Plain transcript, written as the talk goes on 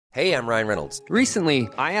Hey, I'm Ryan Reynolds. Recently,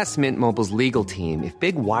 I asked Mint Mobile's legal team if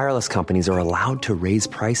big wireless companies are allowed to raise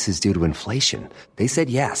prices due to inflation. They said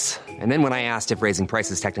yes. And then when I asked if raising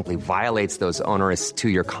prices technically violates those onerous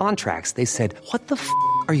two-year contracts, they said, "What the f***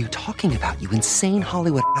 are you talking about, you insane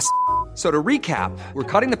Hollywood ass?" So to recap, we're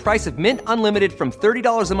cutting the price of Mint Unlimited from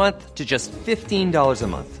 $30 a month to just $15 a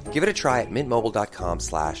month. Give it a try at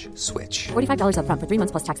mintmobile.com/switch. $45 up front for 3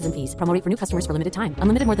 months plus taxes and fees. Promo rate for new customers for limited time.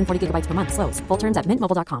 Unlimited more than 40 gigabytes per month. Slows full terms at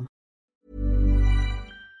mintmobile.com.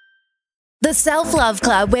 The Self Love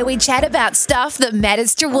Club, where we chat about stuff that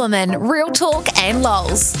matters to women, real talk and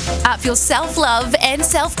lols. Up your self-love and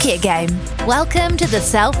self-care game. Welcome to the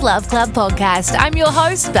Self Love Club podcast. I'm your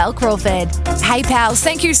host, Belle Crawford. Hey pals,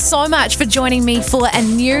 thank you so much for joining me for a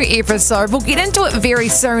new episode. We'll get into it very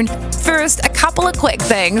soon. First, a couple of quick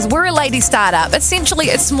things. We're a lady startup, essentially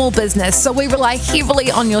a small business, so we rely heavily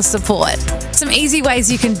on your support. Some easy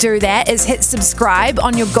ways you can do that is hit subscribe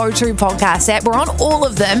on your go-to podcast app. We're on all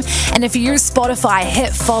of them, and if you use Spotify,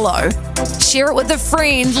 hit follow. Share it with a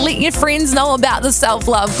friend. Let your friends know about the Self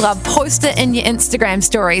Love Club. Post it in your Instagram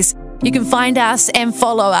stories. You can find us and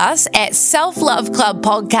follow us at Self Love Club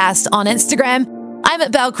Podcast on Instagram. I'm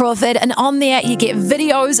at Belle Crawford, and on there you get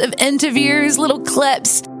videos of interviews, little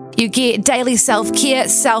clips. You get daily self-care,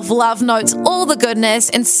 self-love notes, all the goodness,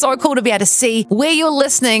 and so cool to be able to see where you're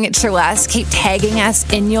listening to us. Keep tagging us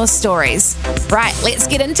in your stories. Right, let's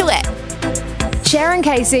get into it. Sharyn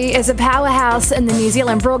Casey is a powerhouse in the New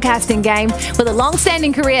Zealand broadcasting game with a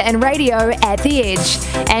long-standing career in radio at The Edge.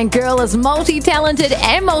 And girl is multi-talented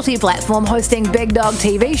and multi-platform, hosting big dog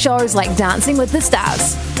TV shows like Dancing with the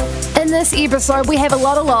Stars. In this episode, we have a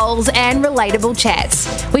lot of lols and relatable chats.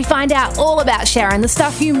 We find out all about Sharyn, the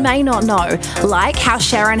stuff you may not know, like how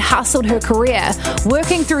Sharyn hustled her career,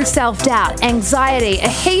 working through self-doubt, anxiety, a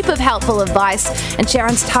heap of helpful advice, and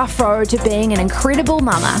Sharyn's tough road to being an incredible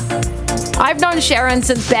mama. I've known Sharyn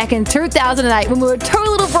since back in 2008 when we were two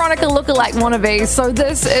little Veronica lookalike wannabes, so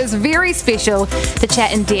this is very special to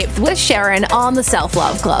chat in depth with Sharyn on the Self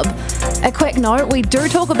Love Club. A quick note, we do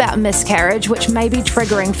talk about miscarriage, which may be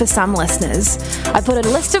triggering for some listeners. I put a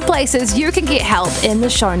list of places you can get help in the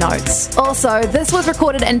show notes. Also, this was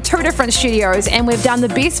recorded in two different studios, and we've done the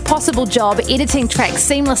best possible job editing tracks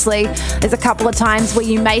seamlessly. There's a couple of times where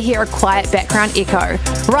you may hear a quiet background echo.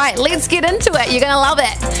 Right, let's get into it. You're going to love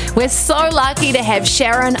it. We're so lucky to have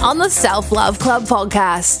Sharyn on the Self Love Club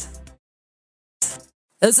podcast.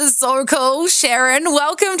 This is so cool. Sharyn,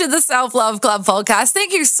 welcome to the Self Love Club podcast.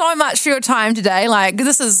 Thank you so much for your time today. I'm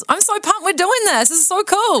so pumped we're doing this. This is so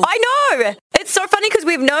cool. I know. It's so funny because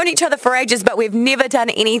we've known each other for ages, but we've never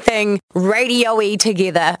done anything radio-y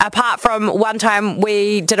together, apart from one time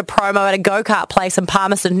we did a promo at a go-kart place in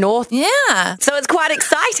Palmerston North. Yeah. So it's quite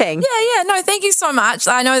exciting. Yeah. No, thank you so much.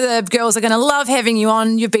 I know the girls are going to love having you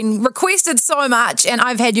on. You've been requested so much, and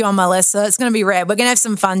I've had you on my list, so it's going to be rad. We're going to have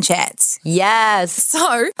some fun chats. Yes.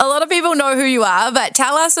 So, a lot of people know who you are, but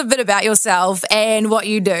tell us a bit about yourself and what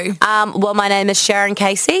you do. Well, my name is Sharyn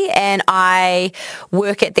Casey, and I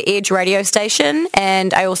work at the Edge radio station,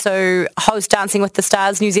 and I also host Dancing with the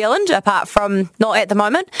Stars New Zealand, apart from not at the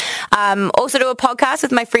moment. Also do a podcast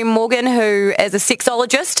with my friend Morgan, who is a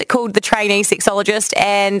sexologist called The Trainee Sexologist,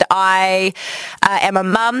 and I am a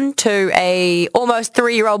mum to a almost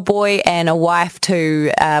 3-year-old boy and a wife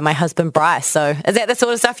to my husband Bryce. So is that the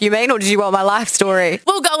sort of stuff you mean, or did you want my life story?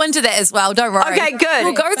 We'll go into that as well, don't worry. Okay, good.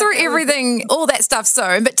 We'll go through everything, all that stuff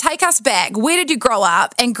soon, but take us back. Where did you grow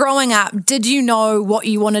up? And growing up, did you know what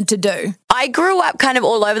you wanted to do? I grew up kind of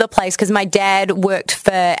all over the place because my dad worked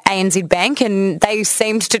for ANZ Bank, and they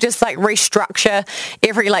seemed to just restructure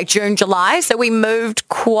every June, July. So we moved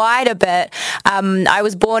quite a bit. I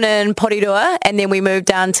was born in Porirua, and then we moved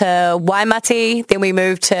down to Waimati. Then we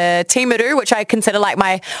moved to Timaru, which I consider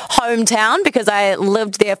my hometown because I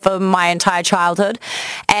lived there for my entire childhood.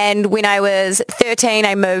 And when I was 13,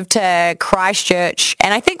 I moved to Christchurch,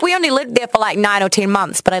 and I think we only lived there for 9 or 10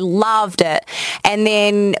 months, but I loved it. And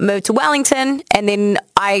then moved to Wellington, and then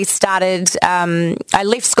I started, I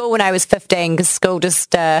left school when I was 15 because school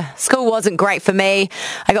wasn't great for me.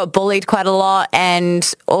 I got bullied quite a lot, and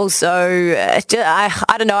also, I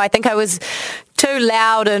don't know, I think I was too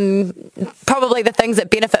loud, and probably the things that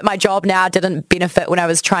benefit my job now didn't benefit when I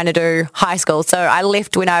was trying to do high school. So I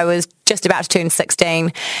left when I was just about to turn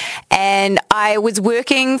 16, and I was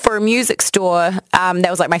working for a music store. That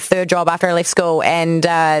was my third job after I left school, and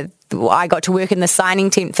I got to work in the signing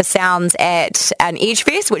tent for Sounds at an Edge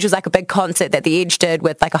Fest, which was like a big concert that the Edge did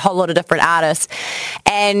with like a whole lot of different artists.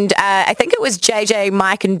 And I think it was JJ,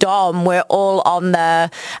 Mike and Dom were all on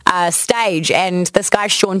the stage. And this guy,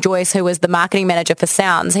 Sean Joyce, who was the marketing manager for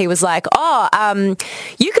Sounds, he was like,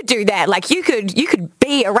 you could do that. Like you could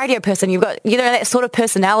be a radio person. You've got, that sort of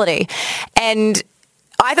personality. And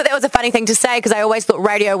I thought that was a funny thing to say because I always thought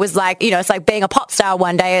radio was like, it's like being a pop star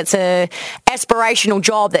one day. It's a aspirational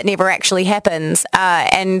job that never actually happens.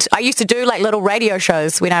 And I used to do like little radio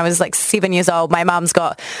shows when I was like 7 years old. My mum's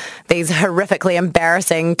got these horrifically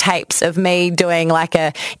embarrassing tapes of me doing like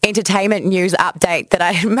a entertainment news update that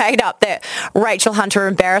I made up that Rachel Hunter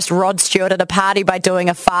embarrassed Rod Stewart at a party by doing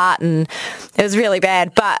a fart, and it was really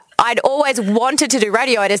bad. But I'd always wanted to do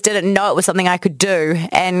radio. I just didn't know it was something I could do.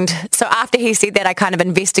 And so after he said that, I kind of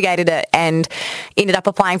investigated it and ended up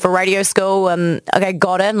applying for radio school. And I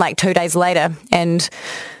got in like 2 days later. And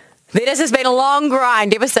this has been a long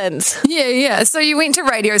grind ever since. Yeah. So you went to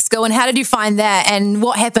radio school, and how did you find that? And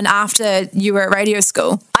what happened after you were at radio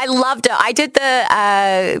school? I loved it. I did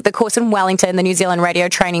the course in Wellington, the New Zealand Radio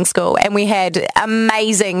Training School, and we had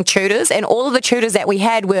amazing tutors, and all of the tutors that we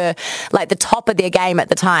had were like the top of their game at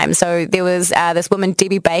the time. So there was this woman,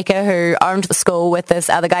 Debbie Baker, who owned the school, with this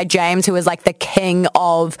other guy, James, who was like the king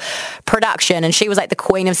of production, and she was like the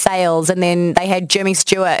queen of sales. And then they had Jimmy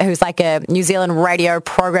Stewart, who's like a New Zealand radio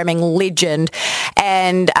programming legend,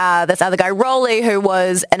 and this other guy, Rolly, who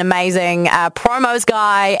was an amazing promos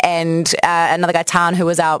guy, and another guy, Tan, who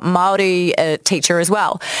was our Māori teacher as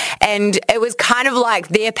well. And it was kind of like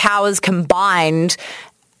their powers combined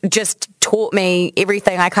just taught me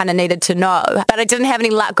everything I kind of needed to know. But I didn't have any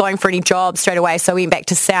luck going for any jobs straight away, so I went back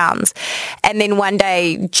to Sounds. And then one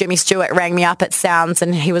day, Jimmy Stewart rang me up at Sounds,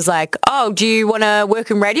 and he was like, oh, do you want to work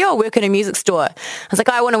in radio or work in a music store? I was like,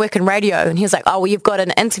 I want to work in radio. And he was like, oh, well, you've got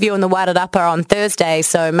an interview in the Wairarapa on Thursday,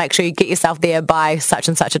 so make sure you get yourself there by such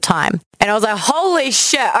and such a time. And I was like, holy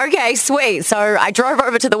shit, okay, sweet. So I drove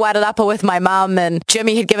over to the Wairarapa with my mum, and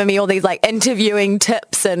Jimmy had given me all these like interviewing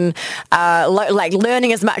tips and like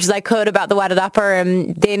learning as much as I could about the Wairarapa.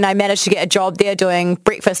 And then I managed to get a job there doing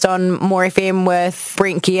breakfast on More FM with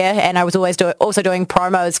Brent Gear, and I was always also doing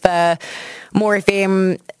promos for More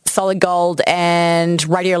FM, Solid Gold and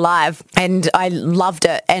Radio Live, and I loved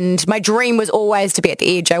it. And my dream was always to be at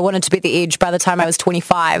the Edge. I wanted to be at the Edge by the time I was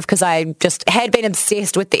 25, because I just had been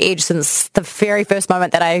obsessed with the Edge since the very first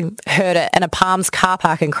moment that I heard it in a Palms car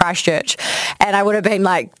park in Christchurch. And I would have been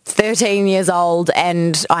like 13 years old,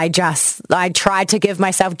 and I tried to give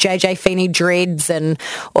myself JJ Feeney dreads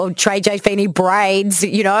or JJ Feeney braids,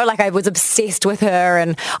 like I was obsessed with her,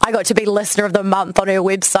 and I got to be listener of the month on her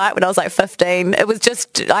website when I was like 15. It was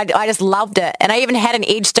just, I just loved it. And I even had an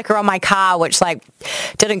Edge sticker on my car, which like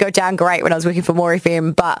didn't go down great when I was working for More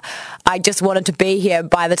FM, but I just wanted to be here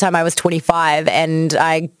by the time I was 25, and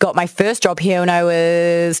I got my first job here when I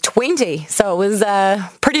was 20. So it was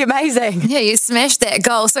pretty amazing. Yeah, you smashed that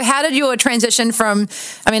goal. So how did your transition from,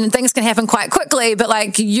 things can happen quite quickly, but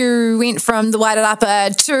like you went from the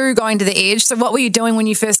Wairarapa to going to the Edge. So what were you doing when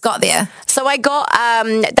you first got there? So I got,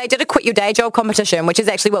 they did a Quit Your Day Job competition, which is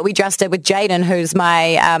actually what we just did with Jaden, who's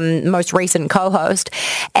my most recent co-host,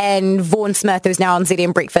 and Vaughan Smith, who's now on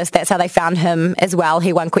ZM Breakfast. That's how they found him as well.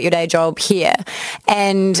 He won Quit Your Day Job here.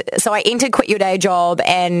 And so I entered Quit Your Day Job,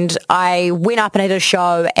 and I went up and I did a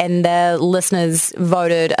show, and the listeners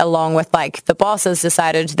voted along with like the bosses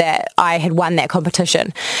decided that I had won that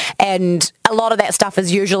competition. And a lot of that stuff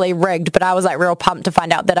is usually rigged, but I was like real pumped to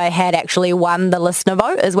find out that I had actually won the listener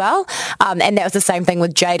vote as well. And that was the same thing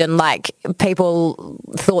with Jaden. Like people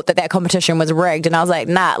thought that competition was rigged, and I was like,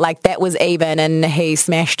 nah, like that was even, and he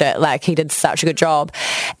smashed it. Like he did such a good job.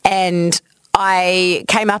 And I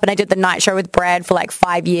came up and I did the night show with Brad for like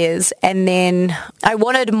 5 years, and then I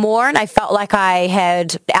wanted more, and I felt like I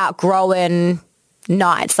had outgrown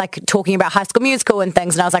nights, like talking about High School Musical and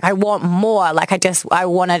things, and I was like, I want more. Like I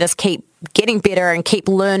want to just keep getting better and keep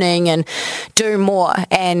learning and do more.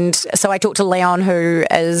 And so I talked to Leon, who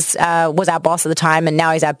was our boss at the time, and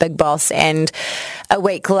now he's our big boss. And a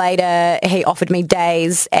week later, he offered me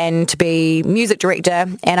days and to be music director.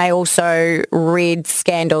 And I also read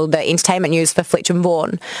Scandal, the entertainment news for Fletcher and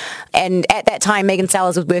Vaughan. And at that time, Megan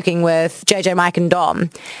Sellers was working with JJ, Mike and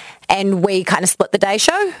Dom. And we kind of split the day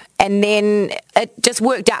show, and then it just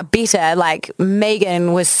worked out better. Like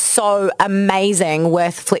Megan was so amazing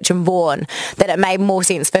with Fletcher and Vaughan that it made more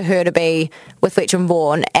sense for her to be with Fletcher and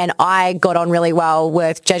Vaughan, and I got on really well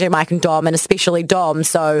with JJ, Mike and Dom, and especially Dom.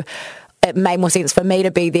 So it made more sense for me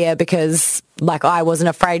to be there because like I wasn't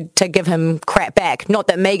afraid to give him crap back. Not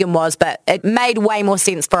that Megan was, but it made way more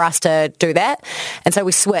sense for us to do that. And so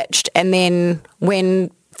we switched. And then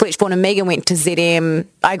when Fletchborn and Megan went to ZM,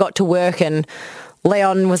 I got to work and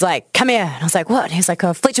Leon was like, come here. And I was like, what? And he's like,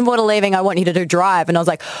 Fletch and Board are leaving. I want you to do drive. And I was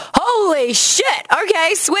like, holy shit.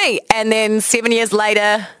 Okay, sweet. And then 7 years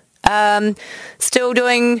later, still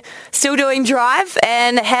doing drive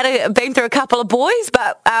and been through a couple of boys,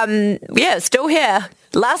 but yeah, still here.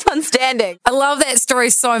 Last one standing. I love that story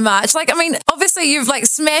so much. Like, I mean, obviously you've like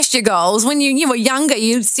smashed your goals. When you were younger,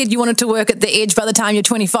 you said you wanted to work at the Edge by the time you're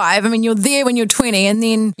 25. I mean, you're there when you're 20 and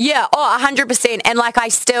then... Yeah, 100%. And like, I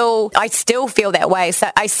still feel that way. So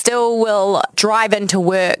I still will drive into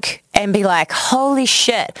work and be like, holy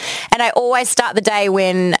shit. And I always start the day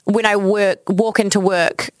when I walk into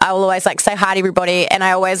work, I will always like say hi to everybody. And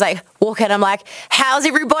I always like walk in, I'm like, how's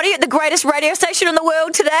everybody at the greatest radio station in the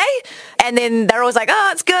world today? And then they're always like, oh,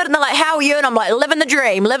 it's good. And they're like, how are you? And I'm like, living the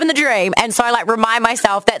dream. And so I like remind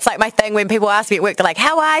myself, that's like my thing when people ask me at work, they're like,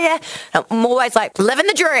 how are you? I'm always like, living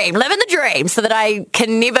the dream, so that I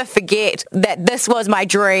can never forget that this was my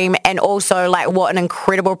dream and also like what an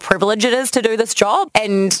incredible privilege it is to do this job.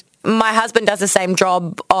 And my husband does the same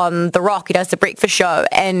job on The Rock. He does the breakfast show,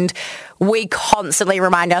 and we constantly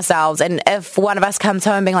remind ourselves. And if one of us comes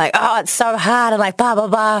home being like, oh, it's so hard and like blah, blah,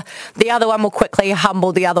 blah, the other one will quickly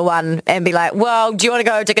humble the other one and be like, well, do you want to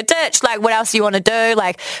go dig a ditch? Like, what else do you want to do?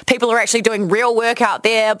 Like, people are actually doing real work out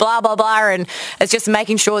there, blah, blah, blah. And it's just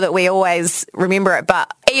making sure that we always remember it.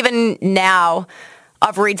 But even now,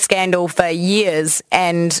 I've read Scandal for years,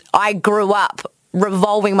 and I grew up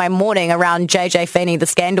revolving my morning around JJ Feeney, the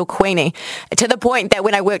Scandal Queenie, to the point that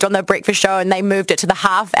when I worked on the breakfast show and they moved it to the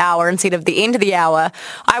half hour instead of the end of the hour,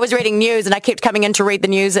 I was reading news and I kept coming in to read the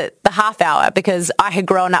news at the half hour because I had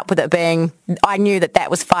grown up with it being, I knew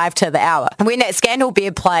that was 5 to the hour. And when that Scandal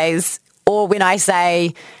bed plays, or when I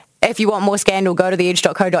say, if you want more Scandal, go to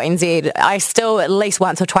theedge.co.nz, I still at least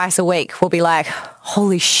once or twice a week will be like,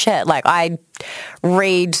 holy shit, like I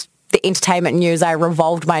read the entertainment news I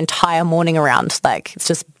revolved my entire morning around. Like, it's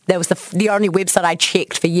just, that was the only website I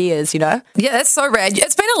checked for years, you know? Yeah, that's so rad.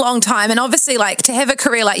 It's been a long time, and obviously, like, to have a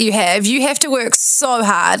career like you have to work so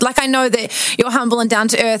hard. Like, I know that you're humble and down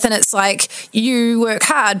to earth, and it's like, you work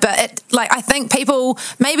hard, but I think people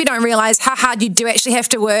maybe don't realise how hard you do actually have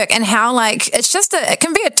to work and how, like, it's just it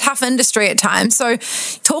can be a tough industry at times. So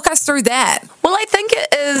talk us through that. Well, I think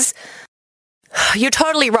it is... You're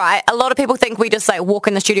totally right. A lot of people think we just like walk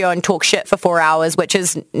in the studio and talk shit for 4 hours, which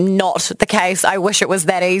is not the case. I wish it was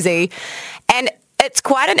that easy. And it's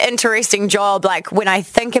quite an interesting job. Like, when I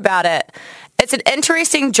think about it, it's an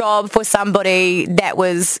interesting job for somebody that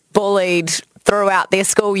was bullied throughout their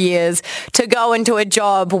school years to go into a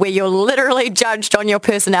job where you're literally judged on your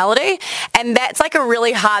personality. And that's like a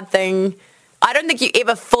really hard thing. I don't think you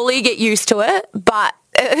ever fully get used to it, but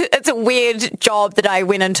it's a weird job that I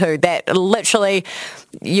went into, that literally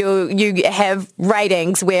you have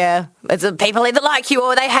ratings where it's people either like you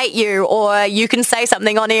or they hate you, or you can say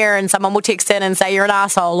something on air and someone will text in and say you're an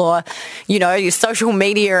asshole, or, you know, your social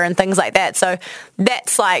media and things like that. So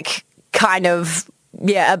that's like kind of,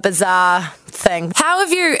 yeah, a bizarre thing. How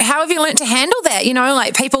have you learnt to handle that? You know,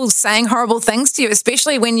 like people saying horrible things to you,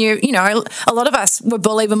 especially when you know, a lot of us were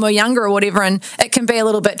bullied when we were younger or whatever, and it can be a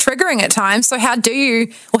little bit triggering at times. So how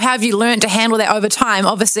have you learnt to handle that over time?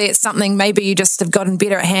 Obviously, it's something maybe you just have gotten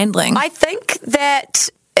better at handling. I think that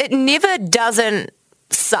it never doesn't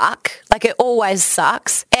suck. Like, it always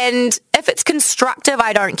sucks. And if it's constructive,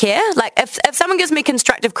 I don't care. Like, if someone gives me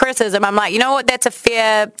constructive criticism, I'm like, you know what, that's a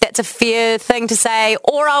fair thing to say.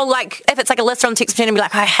 Or I'll, like, if it's like a listener on text machine and be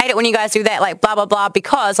like, I hate it when you guys do that, like blah blah blah,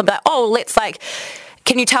 because I'm like, oh, let's like,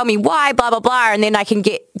 can you tell me why, blah, blah, blah, and then I can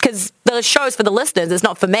get, because the show's for the listeners, it's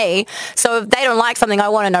not for me. So if they don't like something, I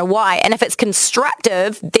want to know why. And if it's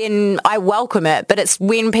constructive, then I welcome it. But it's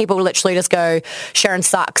when people literally just go, Sharyn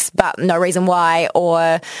sucks, but no reason why.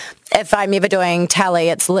 Or if I'm ever doing tally,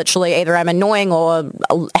 it's literally either I'm annoying or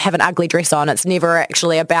have an ugly dress on. It's never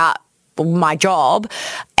actually about my job.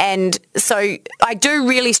 And so I do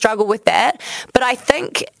really struggle with that. But I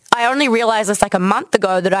think I only realised this like a month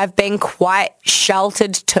ago that I've been quite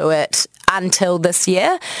sheltered to it until this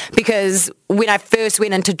year, because when I first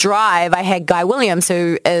went into drive, I had Guy Williams,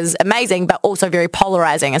 who is amazing but also very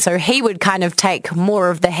polarising, and so he would kind of take more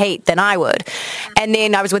of the heat than I would. And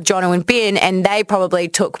then I was with Jono and Ben, and they probably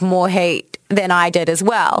took more heat than I did as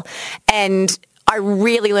well. And I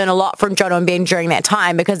really learned a lot from Jono and Ben during that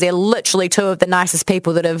time because they're literally two of the nicest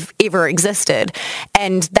people that have ever existed.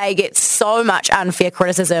 And they get so much unfair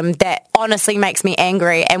criticism that honestly makes me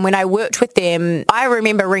angry. And when I worked with them, I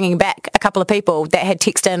remember ringing back a couple of people that had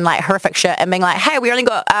texted in like horrific shit and being like, hey, we only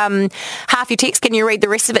got half your text. Can you read the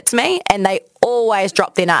rest of it to me? And they always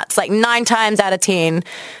drop their nuts. Like 9 times out of 10,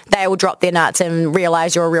 they will drop their nuts and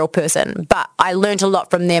realize you're a real person. But I learned a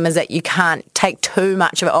lot from them is that you can't take too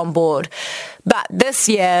much of it on board. But this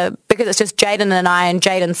year, because it's just Jaden and I, and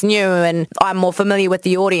Jaden's new and I'm more familiar with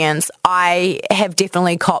the audience, I have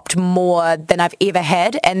definitely copped more than I've ever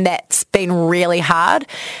had, and that's been really hard.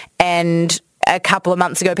 And a couple of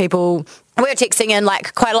months ago, people were texting in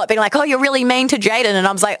like quite a lot, being like, oh, you're really mean to Jaden. And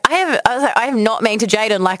I was like, I am not mean to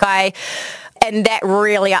Jaden. And that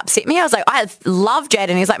really upset me. I was like, I love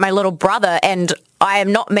Jaden. He's like my little brother, and I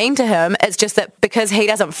am not mean to him. It's just that because he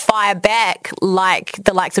doesn't fire back like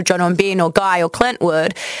the likes of Jono and Ben or Guy or Clint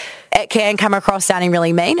would, it can come across sounding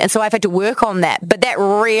really mean. And so I've had to work on that. But that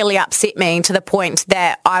really upset me to the point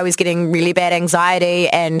that I was getting really bad anxiety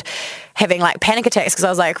and having like panic attacks because I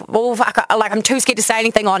was like, well, fuck, like I'm too scared to say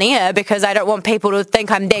anything on air because I don't want people to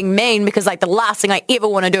think I'm being mean, because like the last thing I ever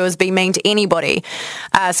want to do is be mean to anybody.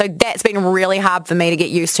 So that's been really hard for me to get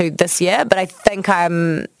used to this year, but I think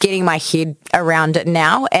I'm getting my head around it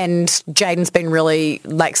now, and Jaden's been really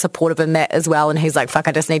like supportive in that as well, and he's like, fuck,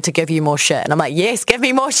 I just need to give you more shit. And I'm like, yes, give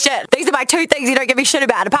me more shit. These are my 2 things you don't give me shit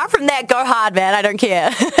about. Apart from that, go hard, man. I don't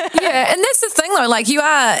care. Yeah, and that's the thing though, like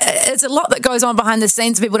it's a lot that goes on behind the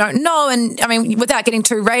scenes people don't know. And I mean, without getting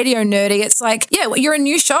too radio nerdy, it's like, yeah, you're a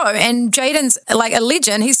new show and Jaden's like a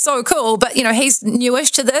legend. He's so cool, but you know, he's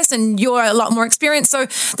newish to this and you're a lot more experienced. So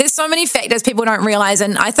there's so many factors people don't realize.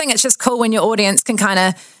 And I think it's just cool when your audience can kind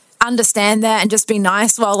of understand that and just be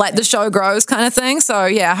nice while like the show grows kind of thing. So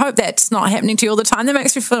yeah, I hope that's not happening to you all the time. That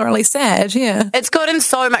makes me feel really sad. Yeah. It's gotten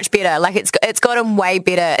so much better. Like it's gotten way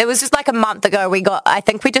better. It was just like a month ago I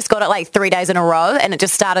think we just got it like 3 days in a row, and it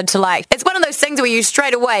just started to like, it's one of those things where you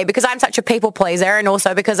straight away, because I'm such a people pleaser and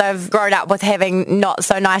also because I've grown up with having not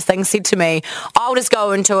so nice things said to me, I'll just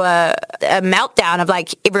go into a meltdown of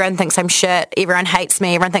like, everyone thinks I'm shit, everyone hates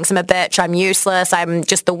me, everyone thinks I'm a bitch, I'm useless, I'm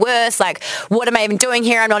just the worst, like what am I even doing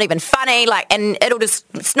here, I'm not even funny, like, and it'll just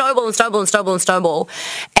snowball and snowball and snowball and snowball.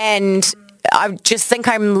 And I just think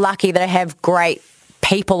I'm lucky that I have great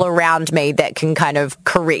people around me that can kind of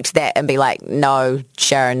correct that and be like, no,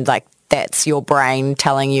 Sharyn, like that's your brain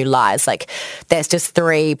telling you lies. Like that's just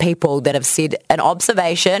 3 people that have said an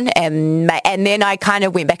observation, and then I kind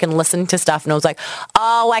of went back and listened to stuff and I was like,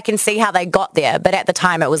 oh, I can see how they got there. But at the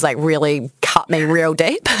time it was like really cut me real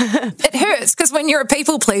deep. It hurts because when you're a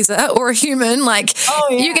people pleaser or a human, like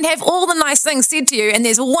you can have all the nice things said to you and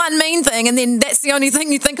there's one mean thing and then that's the only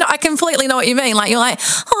thing you think. No, I completely know what you mean. Like you're like,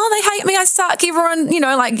 oh, they hate me, I suck, everyone, you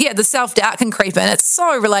know, like, yeah, the self-doubt can creep in. It's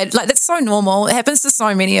so related. Like that's so normal. It happens to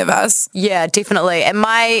so many of us. Yeah, definitely. And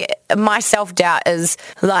my self-doubt is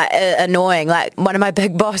like annoying. Like one of my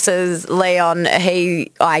big bosses, Leon,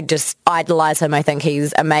 I just idolize him. I think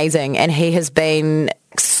he's amazing, and he has been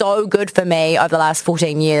so good for me over the last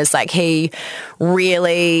 14 years. Like he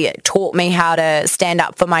really taught me how to stand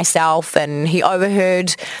up for myself, and he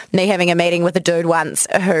overheard me having a meeting with a dude once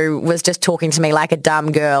who was just talking to me like a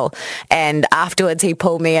dumb girl, and afterwards he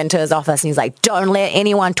pulled me into his office and he's like, don't let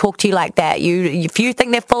anyone talk to you like that. If you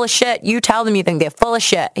think they're full of shit, you tell them you think they're full of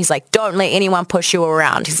shit. He's like, don't let anyone push you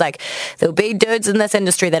around. He's like, there'll be dudes in this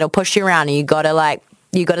industry that'll push you around, and you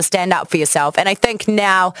gotta stand up for yourself. And I think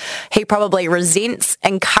now he probably resents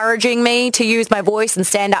encouraging me to use my voice and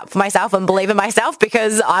stand up for myself and believe in myself,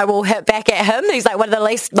 because I will hit back at him. He's like one of the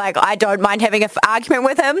least, like, I don't mind having an argument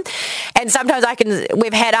with him. And sometimes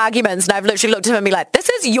we've had arguments and I've literally looked at him and be like, this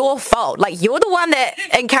is your fault. Like, you're the one that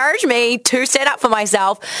encouraged me to stand up for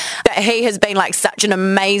myself. But he has been like such an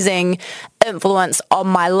amazing influence on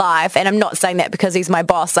my life. And I'm not saying that because he's my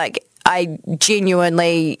boss. Like, I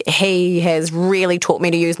genuinely, he has really taught me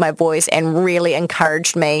to use my voice and really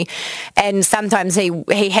encouraged me. And sometimes he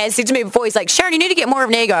has said to me before, he's like, Sharyn, you need to get more of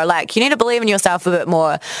an ego. Like, you need to believe in yourself a bit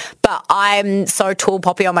more. But I'm so tall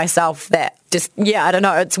poppy on myself that just, yeah, I don't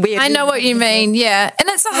know. It's weird. I know what you mean. Yeah. And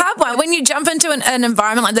it's a hard one when you jump into an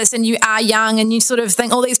environment like this and you are young and you sort of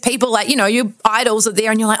think all these people, like, you know, your idols are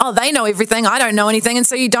there and you're like, oh, they know everything, I don't know anything. And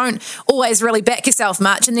so you don't always really back yourself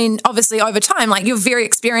much. And then obviously over time, like, you're very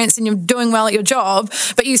experienced and you're doing well at your job,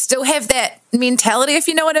 but you still have that mentality, if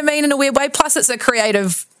you know what I mean, in a weird way. Plus it's a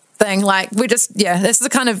creative thing. Like, we just, yeah, that's the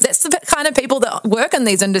kind of people that work in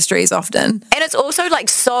these industries often. And it's also like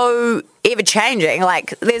so ever changing.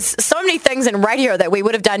 Like, there's so many things in radio that we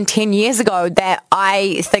would have done 10 years ago that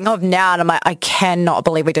I think of now, and I'm like, I cannot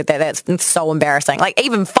believe we did that. That's so embarrassing. Like,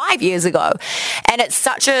 even 5 years ago. And it's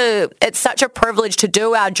such a privilege to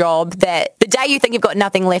do our job that the day you think you've got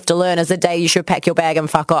nothing left to learn is the day you should pack your bag and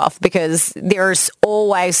fuck off, because there's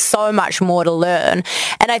always so much more to learn.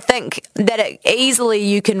 And I think that easily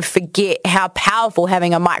you can forget how powerful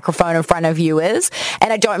having a microphone in front of you is.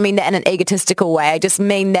 And I don't mean that in an egotistical way. I just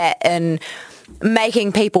mean that in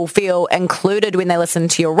making people feel included when they listen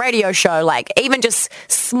to your radio show. Like, even just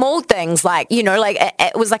small things, like, you know, like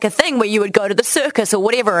it was like a thing where you would go to the circus or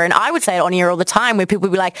whatever, and I would say it on air all the time, where people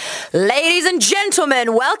would be like, ladies and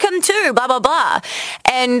gentlemen, welcome to blah blah blah.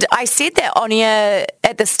 And I said that on air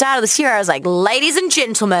at the start of this year. I was like, ladies and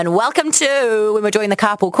gentlemen, welcome to, when we're doing the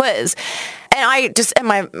carpool quiz. And I just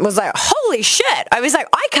was like, holy shit. I was like,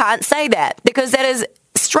 I can't say that, because that is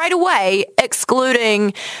straight away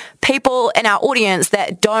excluding people in our audience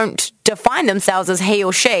that don't define themselves as he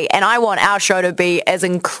or she. And I want our show to be as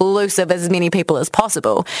inclusive as many people as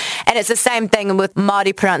possible. And it's the same thing with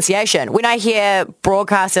Māori pronunciation. When I hear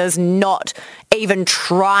broadcasters not even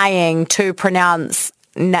trying to pronounce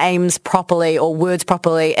names properly or words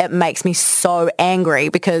properly, it makes me so angry,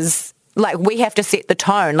 because like, we have to set the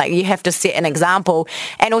tone. Like, you have to set an example.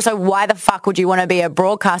 And also, why the fuck would you want to be a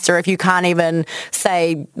broadcaster if you can't even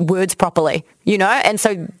say words properly, you know? And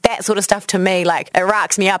so that sort of stuff, to me, like, it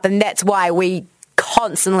racks me up. And that's why we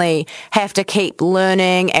constantly have to keep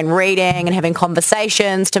learning and reading and having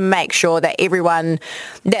conversations to make sure that everyone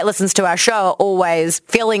that listens to our show are always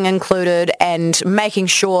feeling included, and making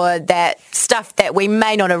sure that stuff that we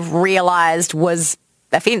may not have realised was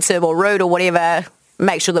offensive or rude or whatever,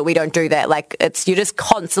 make sure that we don't do that. Like, you just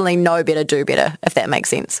constantly know better, do better, if that makes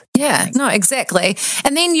sense. Yeah, no, exactly.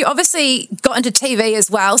 And then you obviously got into TV as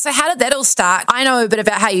well. So how did that all start? I know a bit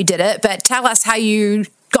about how you did it, but tell us how you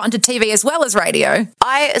got into TV as well as radio.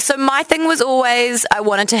 So my thing was always, I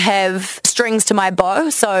wanted to have strings to my bow.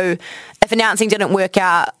 So if announcing didn't work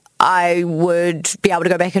out, I would be able to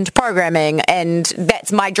go back into programming, and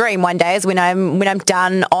that's my dream one day, is when I'm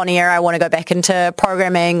done on air, I want to go back into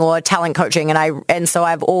programming or talent coaching. And so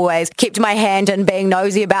I've always kept my hand in being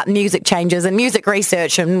nosy about music changes and music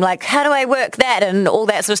research, and like, how do I work that and all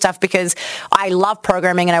that sort of stuff, because I love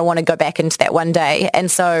programming and I want to go back into that one day.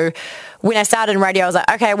 And so when I started in radio, I was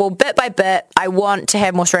like, okay, well, bit by bit, I want to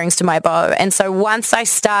have more strings to my bow. And so once I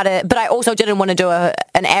started, but I also didn't want to do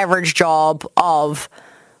an average job of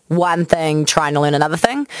one thing trying to learn another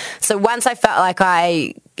thing. So once I felt like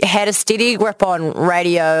I had a steady grip on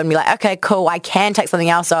radio and be like, okay, cool, I can take something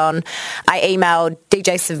else on, I emailed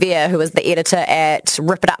DJ Severe, who was the editor at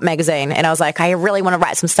Rip It Up magazine, and I was like, I really want to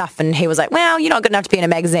write some stuff. And he was like, well, you're not good enough to be in a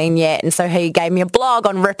magazine yet. And so he gave me a blog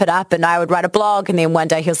on Rip It Up, and I would write a blog. And then one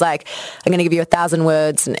day he was like, I'm going to give you 1,000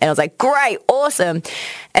 words. And I was like, great, awesome.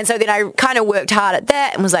 And so then I kind of worked hard at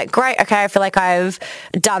that and was like, great, okay, I feel like I've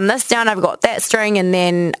done this down, I've got that string. And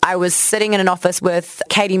then I was sitting in an office with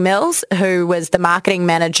Katie Mills, who was the marketing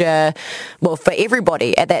manager, well, for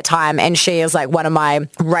everybody at that time. And she is like one of my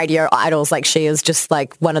radio idols. Like, she is just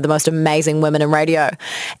like one of the most amazing women in radio.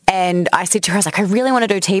 And I said to her, I was like, I really want to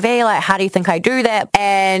do TV. Like, how do you think I do that?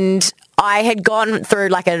 And I had gone through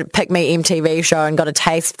like a Pick Me MTV show and got a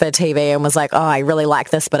taste for TV and was like, oh, I really like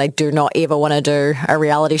this, but I do not ever want to do a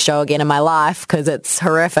reality show again in my life because it's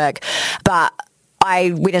horrific. But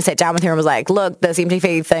I went and sat down with her and was like, look, this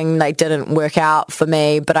MTV thing like didn't work out for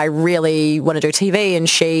me, but I really want to do TV. And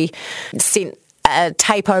she sent a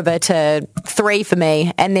tape over to 3 for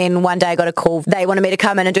me, and then one day I got a call. They wanted me to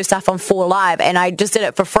come in and do stuff on 4 Live, and I just did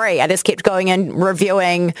it for free. I just kept going and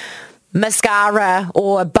reviewing mascara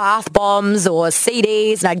or bath bombs or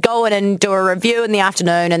CDs, and I'd go in and do a review in the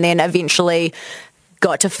afternoon, and then eventually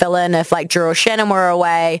got to fill in if like Drew or Shannon were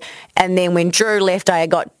away. And then when Drew left, I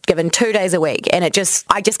got given 2 days a week, and I just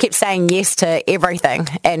kept saying yes to everything.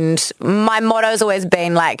 And my motto's always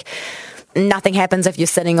been like, nothing happens if you're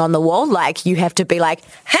sitting on the wall. Like, you have to be like,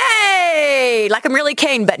 hey, like, I'm really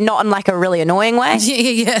keen, but not in like a really annoying way.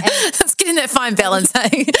 Yeah. It's getting that fine balance,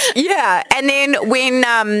 hey? Yeah. And then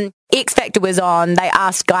when X Factor was on, they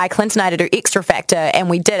asked Guy Clinton and I to do Extra Factor, and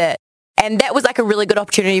we did it. And that was like a really good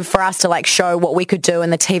opportunity for us to like show what we could do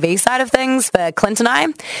in the TV side of things for Clint and I.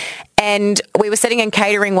 And we were sitting in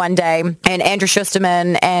catering one day, and Andrew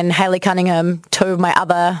Schusterman and Hayley Cunningham, 2 of my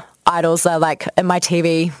other idols, are like in my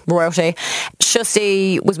TV royalty.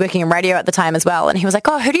 Shusty was working in radio at the time as well, and he was like,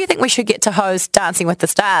 oh, who do you think we should get to host Dancing with the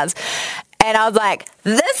Stars? And I was like,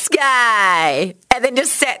 this guy. And then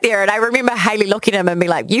just sat there. And I remember Hayley looking at him and be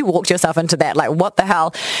like, you walked yourself into that. Like, what the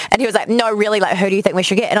hell? And he was like, no, really, like, who do you think we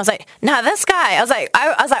should get? And I was like, no, this guy. I was like,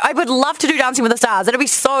 I would love to do Dancing with the Stars. It'd be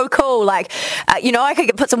so cool. Like, I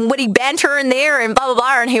could put some witty banter in there and blah, blah,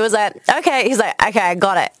 blah. And he was like, okay. He's like, okay, I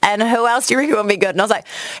got it. And who else do you reckon would be good? And I was like,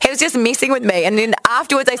 he was just messing with me. And then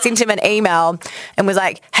afterwards, I sent him an email and was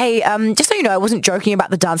like, hey, just so you know, I wasn't joking about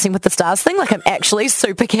the Dancing with the Stars thing. Like, I'm actually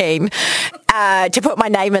super keen to put my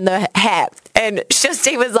name in the hat. And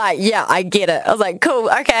he was like, yeah, I get it. I was like, cool,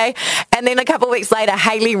 okay. And then a couple of weeks later,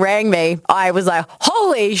 Hayley rang me. I was like,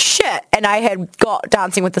 holy shit. And I had got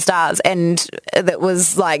Dancing with the Stars. And that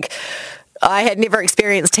was like, I had never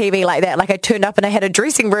experienced TV like that. Like, I turned up and I had a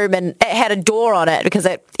dressing room and it had a door on it because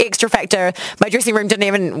at Extra Factor, my dressing room didn't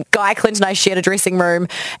even, Guy Clint and I shared a dressing room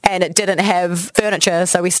and it didn't have furniture.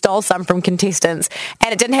 So we stole some from contestants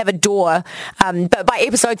and it didn't have a door. But by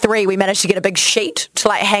episode 3, we managed to get a big sheet to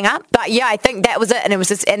like hang up. But yeah, I think that was it. And it was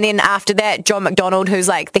just, and then after that, John McDonald, who's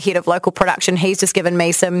like the head of local production, he's just given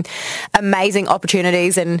me some amazing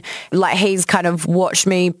opportunities. And like, he's kind of watched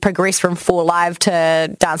me progress from 4 Live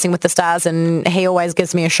to Dancing with the Stars. And he always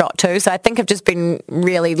gives me a shot too. So I think I've just been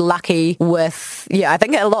really lucky with, I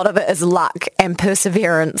think a lot of it is luck and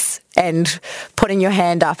perseverance and putting your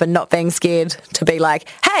hand up and not being scared to be like,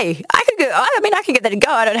 hey, I can get that to go.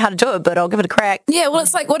 I don't know how to do it, but I'll give it a crack. Yeah, well,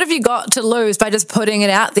 it's like, what have you got to lose by just putting it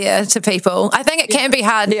out there to people? I think it can be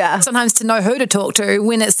hard sometimes to know who to talk to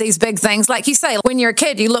when it's these big things. Like you say, when you're a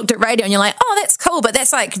kid, you looked at radio and you're like, oh, that's cool, but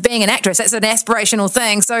that's like being an actress. That's an aspirational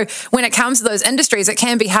thing. So when it comes to those industries, it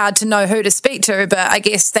can be hard to know who to speak to. But I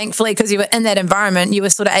guess, thankfully, because you were in that environment, you were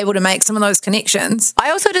sort of able to make some of those connections.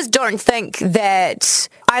 I also just don't think that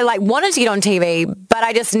I wanted to get on TV, but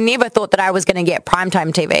I just never thought that I was going to get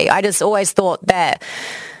primetime TV. I just always thought that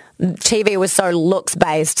TV was so looks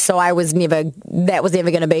based, so that was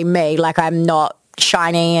never going to be me. Like, I'm not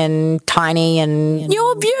shiny and tiny and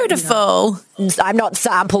you're beautiful. I'm not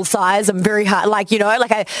sample size. I'm very hard. Like, you go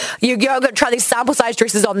and try these sample size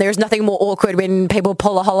dresses on. There's nothing more awkward when people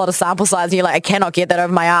pull a whole lot of sample size and you're like, I cannot get that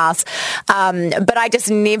over my ass. But I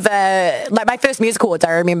just never, like my first music awards,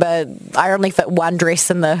 I remember I only fit one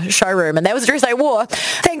dress in the showroom and that was a dress I wore.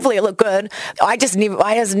 Thankfully it looked good. I just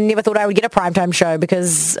never thought I would get a primetime show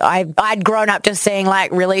because I'd grown up just seeing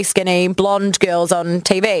like really skinny blonde girls on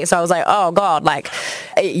TV. So I was like, oh God, like,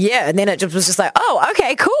 yeah. And then it just was just like, oh,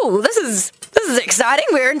 okay, cool. This is exciting.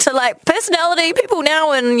 We're into like personality people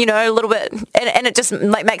now and, a little bit. And it just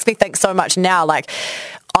like makes me think so much now. Like,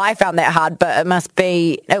 I found that hard, but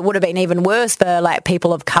it would have been even worse for like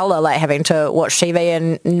people of color, like having to watch TV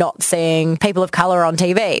and not seeing people of color on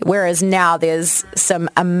TV. Whereas now there's some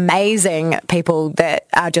amazing people that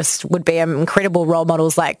would be incredible role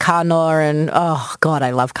models like Kanoa and, oh God,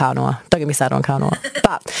 I love Kanoa. Don't get me started on Kanoa.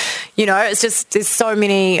 But, it's just, there's so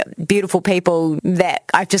many beautiful people that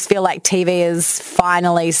I just feel like TV is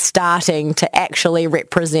finally starting to actually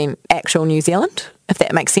represent actual New Zealand, if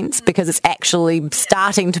that makes sense, because it's actually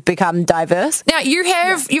starting to become diverse. Now,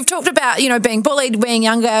 you've talked about, being bullied, being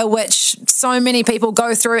younger, which so many people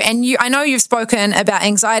go through. And I know you've spoken about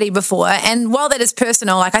anxiety before. And while that is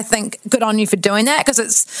personal, like, I think good on you for doing that, because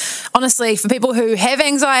it's honestly for people who have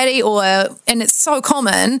anxiety and it's so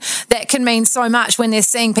common, that can mean so much when they're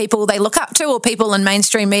seeing people they look up to or people in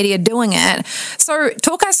mainstream media doing it. So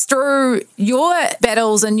talk us through your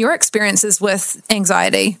battles and your experiences with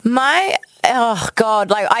anxiety. Oh God,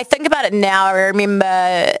 like I think about it now. I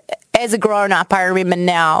remember as a grown up,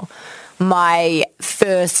 now my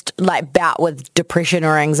first like bout with depression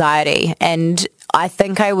or anxiety. And I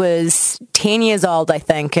think I was 10 years old,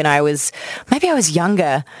 and I was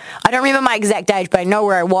younger. I don't remember my exact age, but I know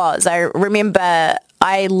where I was. I remember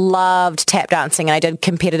I loved tap dancing and I did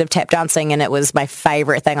competitive tap dancing and it was my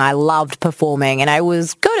favorite thing. I loved performing and I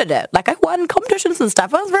was good at it. Like I won competitions and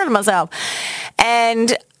stuff. I was proud of myself.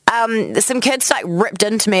 And some kids like ripped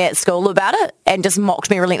into me at school about it and just mocked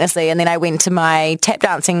me relentlessly. And then I went to my tap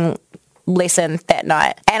dancing lesson that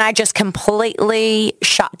night and I just completely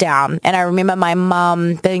shut down. And I remember my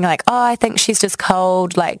mum being like, oh, I think she's just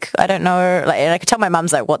cold. Like, I don't know. Like, and I could tell my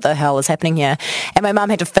mum's like, what the hell is happening here? And my mum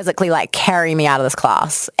had to physically like carry me out of this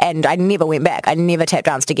class. And I never went back. I never tap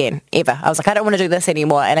danced again, ever. I was like, I don't want to do this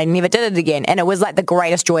anymore. And I never did it again. And it was like the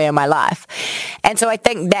greatest joy in my life. And so I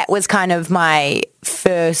think that was kind of my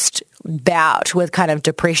first bout with kind of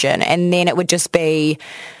depression. And then it would just be,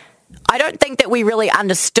 I don't think that we really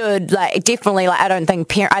understood, like, definitely, like,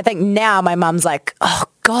 I think now my mum's like, oh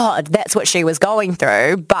God, that's what she was going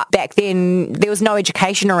through. But back then there was no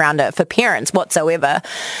education around it for parents whatsoever.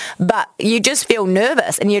 But you just feel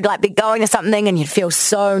nervous, and you'd like be going to something and you'd feel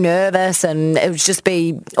so nervous, and it would just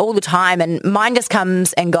be all the time, and mine just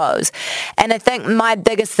comes and goes. And I think my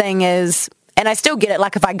biggest thing is, and I still get it,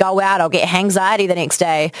 like if I go out, I'll get anxiety the next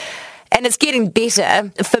day, and it's getting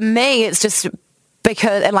better. For me, it's just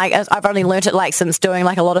because, and like I've only learnt it like since doing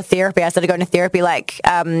like a lot of therapy. I started going to therapy like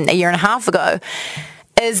a year and a half ago,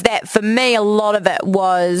 is that for me a lot of it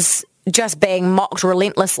was just being mocked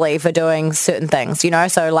relentlessly for doing certain things, you know.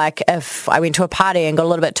 So like if I went to a party and got a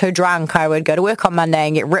little bit too drunk, I would go to work on Monday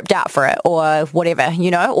and get ripped out for it, or whatever, you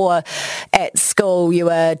know. Or at school you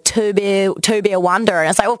were two beer wonder, and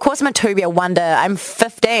it's like, well, of course I'm a 2 beer wonder. I'm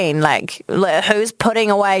 15. Like who's putting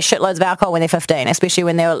away shitloads of alcohol when they're 15, especially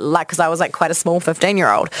when they're like, because I was like quite a small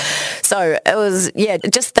 15-year-old. So it was, yeah,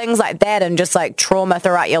 just things like that, and just like trauma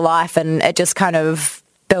throughout your life, and it just kind of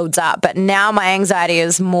builds up. But now my anxiety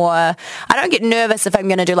is more, I don't get nervous if I'm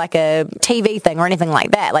going to do like a TV thing or anything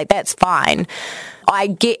like that. Like that's fine. I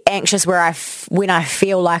get anxious when I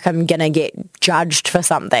feel like I'm going to get judged for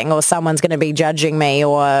something, or someone's going to be judging me,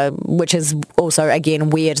 or which is also,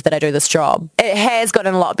 again, weird that I do this job. It has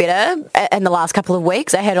gotten a lot better in the last couple of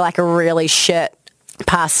weeks. I had like a really shit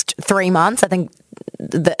past 3 months. I think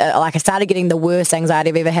I started getting the worst anxiety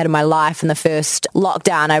I've ever had in my life in the first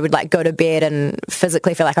lockdown. I would like go to bed and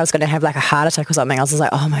physically feel like I was going to have like a heart attack or something. I was just like,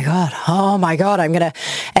 oh my God,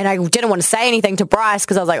 and I didn't want to say anything to Bryce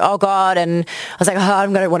because I was like, oh God. And I was like, oh,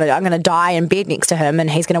 I'm going to die in bed next to him, and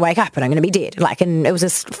he's going to wake up and I'm going to be dead. Like, and it was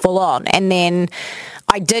just full on. And then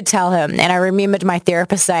I did tell him, and I remembered my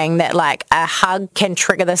therapist saying that like a hug can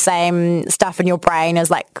trigger the same stuff in your brain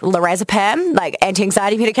as like lorazepam, like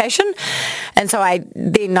anti-anxiety medication. And so I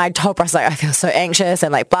told Bryce, like, I feel so anxious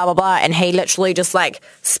and like blah, blah, blah. And he literally just like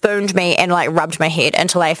spooned me and like rubbed my head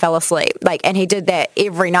until I fell asleep. Like, and he did that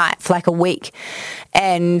every night for like a week.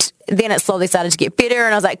 And then it slowly started to get better,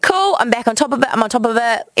 and I was like, cool, I'm back on top of it. I'm on top of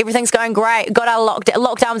it. Everything's going great. Got out of lockdown.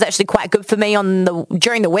 Lockdown was actually quite good for me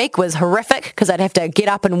during the week. Was horrific because I'd have to get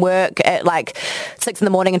up and work at like 6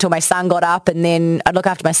 a.m. until my son got up, and then I'd look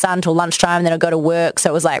after my son till lunchtime, and then I'd go to work. So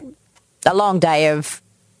it was like a long day of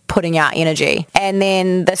putting out energy. And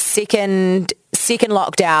then the second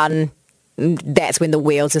lockdown, that's when the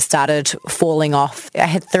wheels just started falling off. I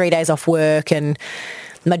had 3 days off work, and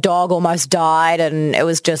my dog almost died, and it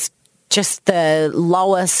was just the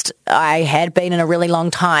lowest I had been in a really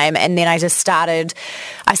long time. And then I started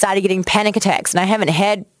getting panic attacks, and I haven't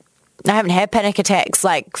had panic attacks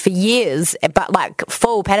like for years, but like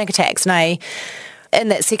full panic attacks. And in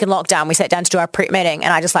that second lockdown, we sat down to do our prep meeting,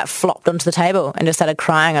 and I just like flopped onto the table and just started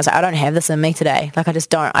crying. I was like, I don't have this in me today. Like,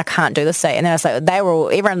 I can't do this today. And then I was like,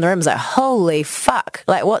 everyone in the room was like, holy fuck,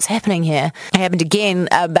 like what's happening here? It happened again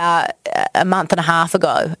about a month and a half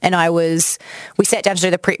ago. And we sat down to do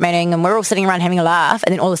the prep meeting, and we're all sitting around having a laugh.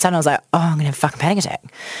 And then all of a sudden I was like, oh, I'm going to have a fucking panic attack.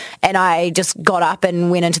 And I just got up and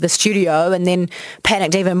went into the studio, and then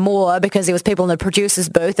panicked even more because there was people in the producer's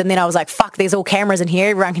booth. And then I was like, fuck, there's all cameras in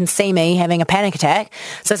here. Everyone can see me having a panic attack.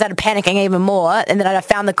 So I started panicking even more, and then I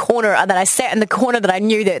found the corner, and then I sat in the corner that I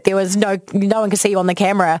knew that there was no one could see you on the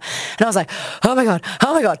camera, and I was like, oh my God,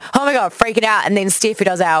 freaking out. And then Steph, who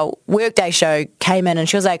does our workday show, came in, and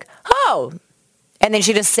she was like, oh, and then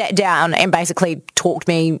she just sat down and basically talked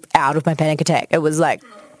me out of my panic attack. It was like,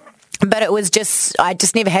 but it was just, I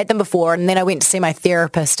just never had them before. And then I went to see my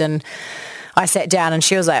therapist, and I sat down, and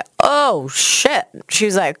she was like, oh shit. She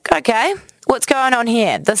was like, okay, what's going on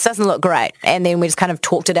here? This doesn't look great. And then we just kind of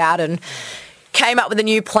talked it out and came up with a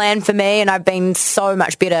new plan for me, and I've been so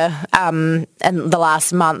much better in the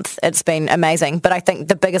last month. It's been amazing. But I think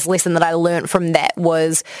the biggest lesson that I learned from that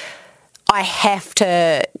was I have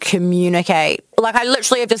to communicate. Like, I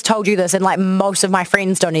literally have just told you this, and like most of my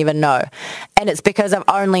friends don't even know. And it's because I've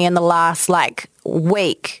only in the last like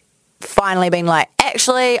week finally been like,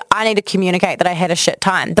 actually, I need to communicate that I had a shit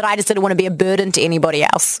time, that I just didn't want to be a burden to anybody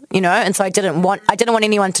else, you know. And so I didn't want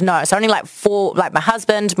anyone to know. So only like my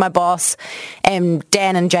husband, my boss, and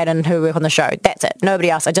Dan and Jaden, who work on the show. That's it. Nobody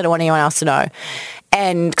else. I didn't want anyone else to know,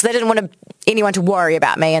 and because I didn't want anyone to worry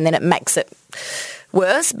about me, and then it makes it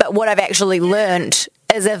worse. But what I've actually learned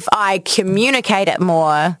is if I communicate it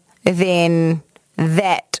more, then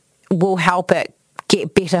that will help it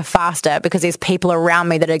get better faster, because there's people around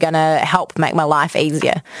me that are going to help make my life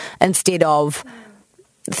easier, instead of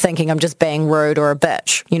thinking I'm just being rude or a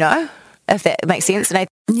bitch, you know, if that makes sense. And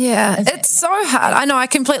Yeah, it's so hard. I know, I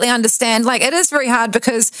completely understand. Like, it is very hard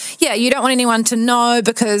because, you don't want anyone to know,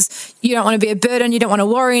 because you don't want to be a burden, you don't want to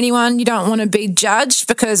worry anyone, you don't want to be judged,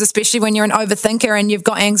 because especially when you're an overthinker and you've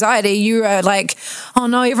got anxiety, you are like, oh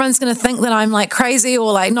no, everyone's going to think that I'm like crazy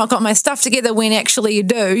or like not got my stuff together, when actually you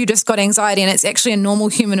do. You just got anxiety and it's actually a normal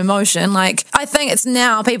human emotion. Like, I think it's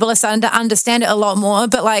now people are starting to understand it a lot more,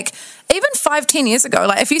 but like, even 5-10 years ago,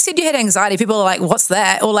 like if you said you had anxiety, people are like, what's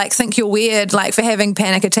that? Or like think you're weird, like for having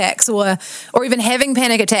panic attacks or even having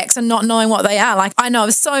panic attacks and not knowing what they are. Like, I know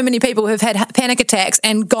of so many people who've had panic attacks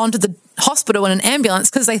and gone to the hospital in an ambulance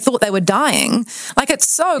because they thought they were dying. Like, it's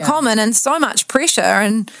so common and so much pressure.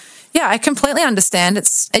 And I completely understand.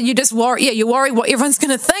 You just worry. You worry what everyone's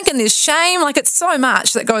going to think, and there's shame. Like, it's so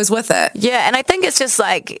much that goes with it. Yeah, and I think it's just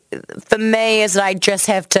like, for me, is that I just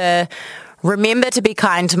have to remember to be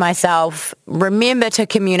kind to myself, remember to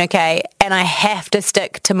communicate, and I have to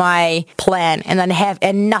stick to my plan.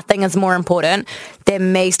 And nothing is more important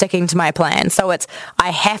than me sticking to my plan. So I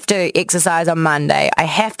have to exercise on Monday. I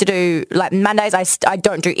have to do, like, Mondays I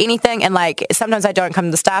don't do anything, and like sometimes I don't come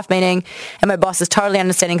to the staff meeting, and my boss is totally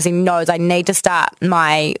understanding because he knows I need to start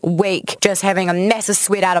my week just having a massive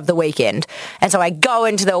sweat out of the weekend. And so I go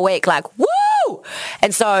into the week like, woo!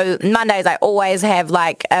 And so Mondays I always have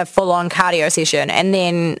like a full-on cardio session, and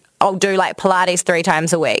then I'll do like Pilates 3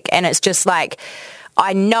 times a week. And it's just like,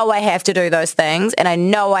 I know I have to do those things, and I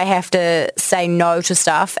know I have to say no to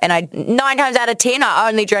stuff. And 9 times out of 10, I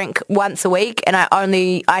only drink once a week, and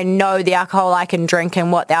I know the alcohol I can drink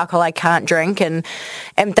and what the alcohol I can't drink, and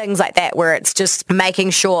things like that, where it's just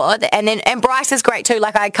making sure that, and Bryce is great too.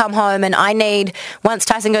 Like, I come home and once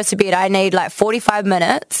Tyson goes to bed, I need like 45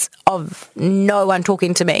 minutes of no one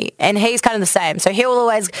talking to me, and he's kind of the same. So he'll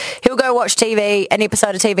go watch TV, an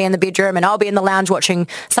episode of TV in the bedroom, and I'll be in the lounge watching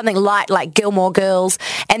something light like Gilmore Girls,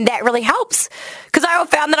 and that really helps, because I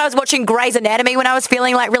found that I was watching Grey's Anatomy when I was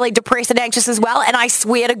feeling like really depressed and anxious as well, and I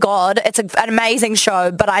swear to God, it's an amazing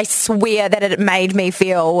show, but I swear that it made me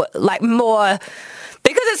feel like more,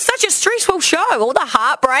 because it's such a stressful show, all the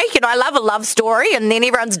heartbreak, and I love a love story, and then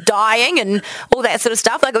everyone's dying and all that sort of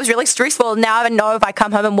stuff. Like, it was really stressful. Now I know if I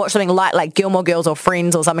come home and watch something light like Gilmore Girls or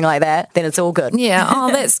Friends or something like that, then it's all good. Yeah,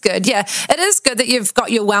 oh, that's good. Yeah, it is good that you've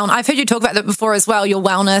got your wellness. I've heard you talk about that before as well, your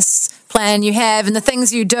wellness plan you have and the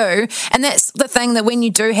things you do. And that's the thing, that when you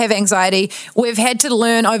do have anxiety, we've had to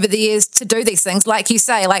learn over the years to do these things. Like you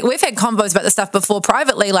say, like, we've had combos about this stuff before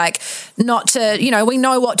privately, like, not to, we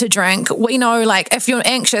know what to drink. We know, like, if you're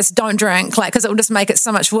anxious, don't drink, like, because it will just make it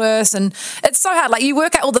so much worse. And it's so hard. Like, you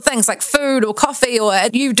work out all the things like food or coffee, or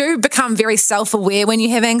you do become very self-aware when you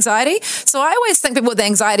have anxiety. So I always think people with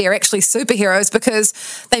anxiety are actually superheroes, because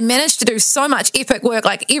they manage to do so much epic work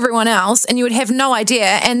like everyone else, and you would have no idea.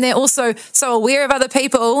 And they're also so aware of other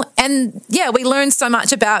people. And we learn so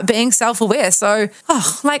much about being self-aware. So,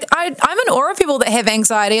 I'm in awe of people that have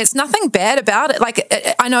anxiety. It's nothing bad about it.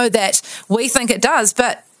 Like, I know that we think it does,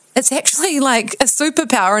 but it's actually like a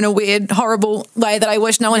superpower in a weird, horrible way that I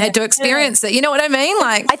wish no one had to experience it. You know what I mean?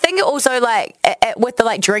 Like, I think it also, like, with the,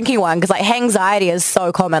 like, drinking one, because, like, anxiety is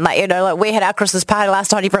so common. Like, like, we had our Christmas party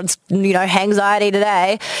last night, everyone's, anxiety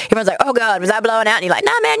today. Everyone's like, oh God, was I blowing out? And you're like,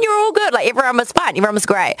 nah, man, you're all good. Like, everyone was fine. Everyone was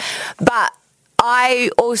great. But I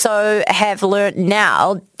also have learned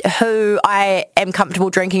now who I am comfortable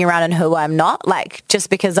drinking around and who I'm not. Like, just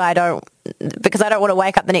because I don't want to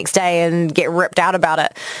wake up the next day and get ripped out about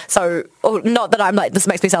it. So, not that I'm like, this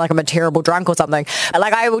makes me sound like I'm a terrible drunk or something.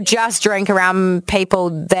 Like, I will just drink around people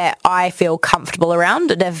that I feel comfortable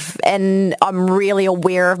around, and I'm really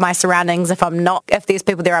aware of my surroundings if there's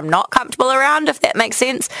people there I'm not comfortable around, if that makes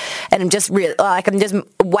sense. And I'm just I'm just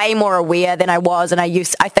way more aware than I was. And I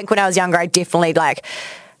think when I was younger, I definitely like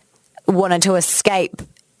wanted to escape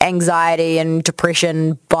anxiety and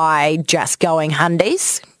depression by just going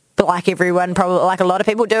hundies. But like everyone, probably like a lot of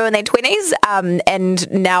people do in their 20s.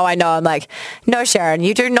 And now I know, I'm like, no, Sharyn,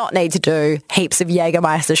 you do not need to do heaps of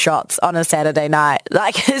Jägermeister shots on a Saturday night.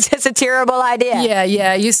 Like, it's just a terrible idea.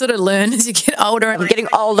 Yeah. You sort of learn as you get older. I'm getting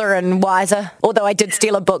older and wiser. Although I did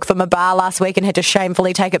steal a book from a bar last week and had to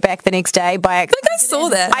shamefully take it back the next day by accident. I saw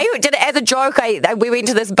that. I did it as a joke. We went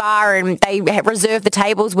to this bar and they had reserved the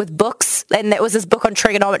tables with books, and there was this book on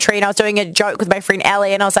trigonometry, and I was doing a joke with my friend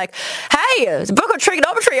Ellie, and I was like, hey, it's a book on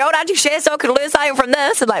trigonometry. I want to share so I could learn something from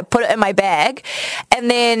this, and like put it in my bag. And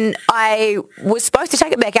then I was supposed to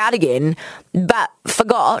take it back out again, but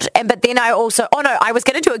forgot. But then I was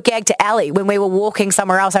going to do a gag to Ellie when we were walking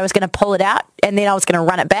somewhere else. I was going to pull it out and then I was going to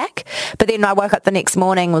run it back. But then I woke up the next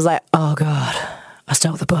morning, was like, oh God, I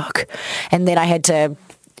stole the book. And then I had to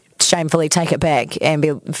shamefully take it back and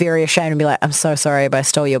be very ashamed and be like, I'm so sorry, but I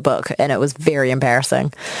stole your book. And it was very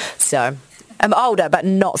embarrassing. So I'm older, but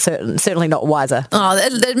not certainly not wiser. Oh,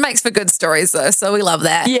 it makes for good stories though, so we love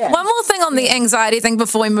that. Yeah. One more thing on the anxiety thing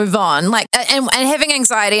before we move on, like, and having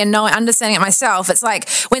anxiety and understanding it myself, it's like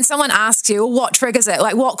when someone asks you, what triggers it,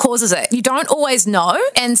 like what causes it, you don't always know.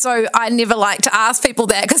 And so I never like to ask people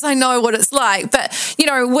that because I know what it's like. But,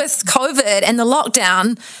 with COVID and the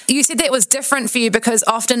lockdown, you said that was different for you because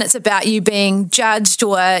often it's about you being judged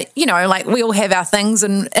or, like we all have our things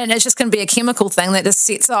and it's just going to be a chemical thing that just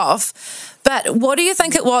sets off. But what do you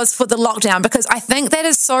think it was for the lockdown? Because I think that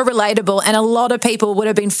is so relatable and a lot of people would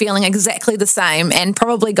have been feeling exactly the same and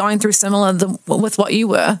probably going through similar with what you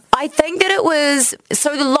were. I think that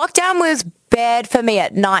so the lockdown was bad for me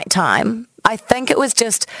at nighttime. I think it was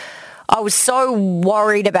just, I was so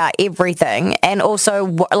worried about everything, and also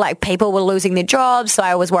like people were losing their jobs, so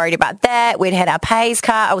I was worried about that. We'd had our pays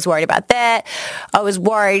cut. I was worried about that. I was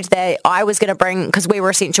worried that I was going to bring, because we were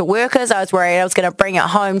essential workers, I was worried I was going to bring it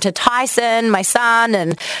home to Tyson, my son,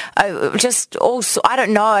 and it just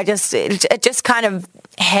kind of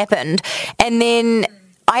happened. And then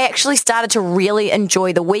I actually started to really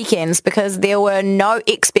enjoy the weekends because there were no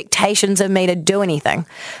expectations of me to do anything.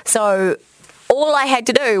 So all I had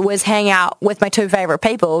to do was hang out with my two favourite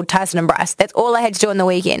people, Tyson and Bryce. That's all I had to do on the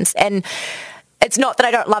weekends. And it's not that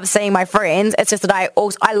I don't love seeing my friends. It's just that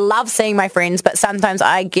I love seeing my friends, but sometimes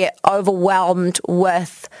I get overwhelmed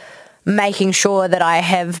with making sure that I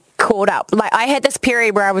have caught up. Like I had this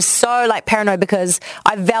period where I was so paranoid because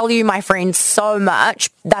I value my friends so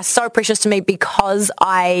much. They're so precious to me because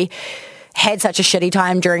I had such a shitty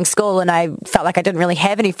time during school and I felt like I didn't really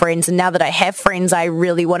have any friends, and now that I have friends I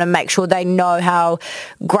really want to make sure they know how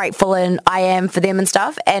grateful I am for them and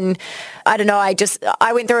stuff. And I don't know,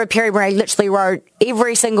 I went through a period where I literally wrote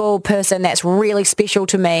every single person that's really special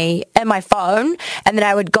to me in my phone, and then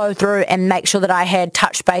I would go through and make sure that I had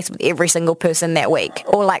touched base with every single person that week,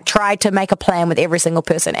 or tried to make a plan with every single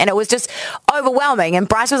person, and it was just overwhelming. And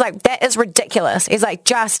Bryce was like, that is ridiculous. He's like,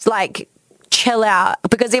 just chill out,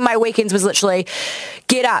 because then my weekends was literally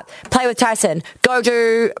get up, play with Tyson, go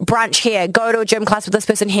do brunch here, go to a gym class with this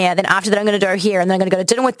person here, then after that I'm going to do here, and then I'm going to go to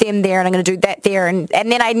dinner with them there, and I'm going to do that there, and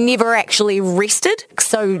then I never actually rested.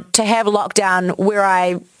 So to have lockdown where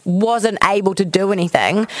I wasn't able to do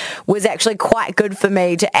anything was actually quite good for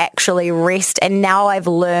me to actually rest, and now I've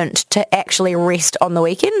learned to actually rest on the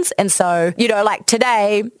weekends. And so,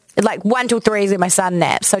 today, 1 till 3 is when my son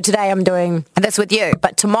naps. So today I'm doing this with you.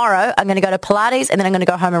 But tomorrow I'm going to go to Pilates, and then I'm going to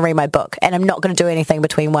go home and read my book. And I'm not going to do anything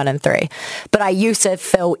between 1 and 3. But I used to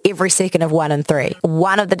fill every second of 1 and 3.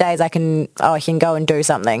 One of the days I can go and do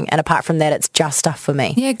something. And apart from that, it's just stuff for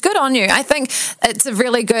me. Yeah, good on you. I think that's a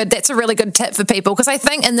really good tip for people, because I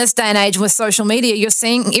think in this day and age with social media, you're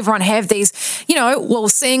seeing everyone have these,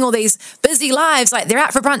 seeing all these busy lives, like they're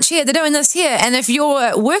out for brunch here, they're doing this here. And if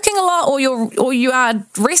you're working a lot or you are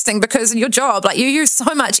resting because of your job, you use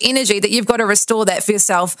so much energy that you've got to restore that for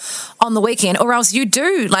yourself on the weekend, or else you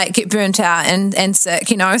do get burnt out and sick,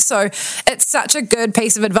 So it's such a good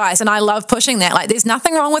piece of advice, and I love pushing that. There's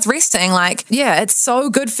nothing wrong with resting. It's so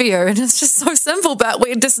good for you, and it's just so simple, but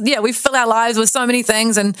we fill our lives with so many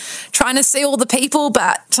things and trying to see all the people,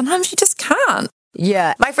 but sometimes you just can't.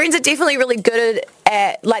 Yeah, my friends are definitely really good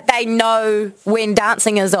at, they know when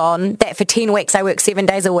dancing is on, that for 10 weeks I work 7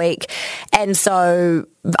 days a week, and so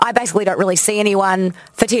I basically don't really see anyone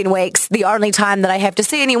for 10 weeks. The only time that I have to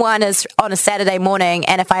see anyone is on a Saturday morning,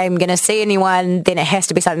 and if I'm going to see anyone, then it has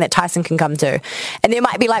to be something that Tyson can come to. And there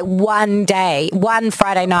might be one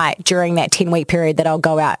Friday night during that 10-week period that I'll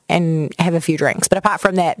go out and have a few drinks. But apart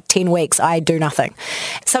from that 10 weeks, I do nothing.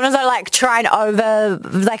 Sometimes I try and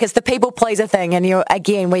it's the people pleaser thing, and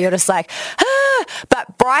where you're just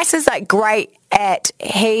but Bryce is great at,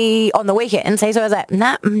 on the weekends, he's always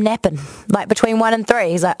nah, I'm napping. Between 1 and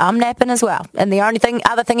 3, he's I'm napping as well. And the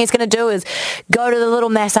other thing he's going to do is go to the little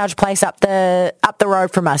massage place up the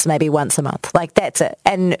road from us maybe once a month. That's it.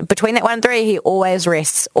 And between that 1 and 3, he always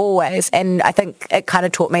rests, always. And I think it kind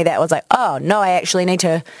of taught me that. I was oh no, I actually need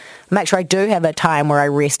to make sure I do have a time where I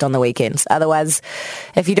rest on the weekends. Otherwise,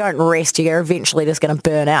 if you don't rest, you're eventually just going to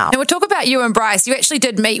burn out. And we'll talk about you and Bryce. You actually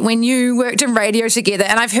did meet when you worked in radio together,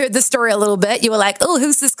 and I've heard the story a little bit. You were oh,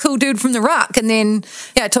 who's this cool dude from The Rock? And then,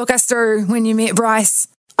 talk us through when you met Bryce.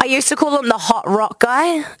 I used to call him the hot rock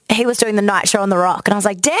guy. He was doing the night show on The Rock, and I was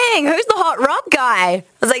dang, who's the hot rock guy?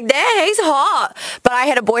 I was dang, he's hot. But I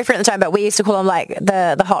had a boyfriend at the time, but we used to call him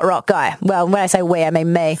the hot rock guy. Well, when I say we, I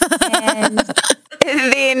mean me. And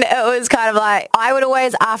then it was kind of like, I would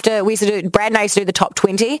always, after we used to do, Brad and I used to do the top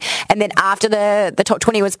 20, and then after the top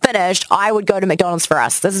 20 was finished, I would go to McDonald's for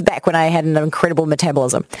us. This is back when I had an incredible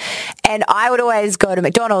metabolism. And I would always go to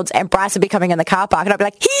McDonald's, and Bryce would be coming in the car park, and I'd be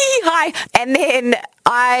like, hi. And then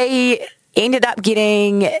I ended up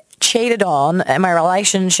getting cheated on in my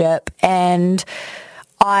relationship, and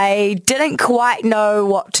I didn't quite know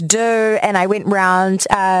what to do, and I went round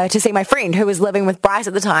to see my friend who was living with Bryce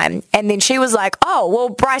at the time, and then she was like, oh, well,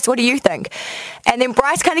 Bryce, what do you think? And then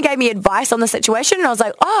Bryce kind of gave me advice on the situation, and I was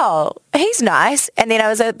like, oh, he's nice. And then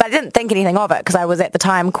but I didn't think anything of it because I was at the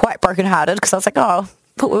time quite brokenhearted because I was like, oh,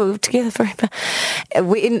 but we were together for a bit.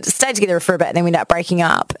 We stayed together for a bit, and then we ended up breaking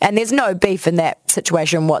up. And there's no beef in that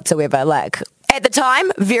situation whatsoever. Like, at the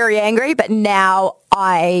time, very angry, but now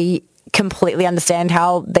I completely understand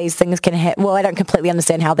how these things can happen. Well, I don't completely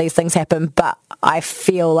understand how these things happen, but I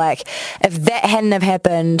feel like if that hadn't have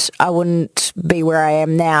happened, I wouldn't be where I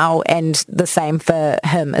am now, and the same for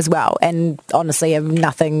him as well. And honestly,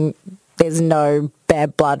 there's no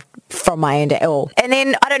bad blood from my end at all. And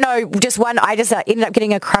then, I don't know, I just ended up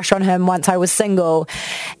getting a crush on him once I was single,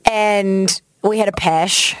 and we had a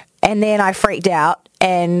pash, and then I freaked out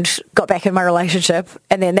and got back in my relationship,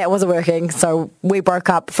 and then that wasn't working, so we broke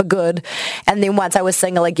up for good. And then once I was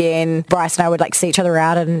single again, Bryce and I would like see each other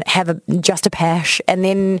out and have just a pash, and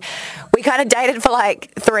then we kind of dated for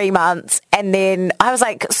like 3 months, and then I was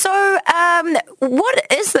like, so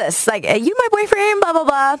what is this, like, are you my boyfriend, blah blah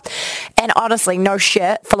blah? And honestly, no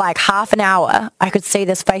shit, for like half an hour I could see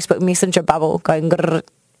this Facebook Messenger bubble going grrr,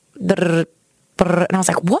 grrr, grrr, and I was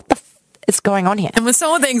like, what the is going on here? And with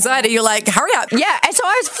some of the anxiety, you're like, hurry up. Yeah, and so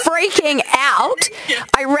I was freaking out.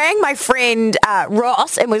 I rang my friend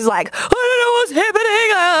Ross and was like, I don't know what's happening.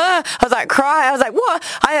 I was like, crying. I was like,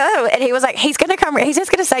 what? And he was like, he's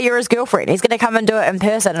just going to say you're his girlfriend. He's going to come and do it in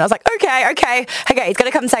person. And I was like, okay. He's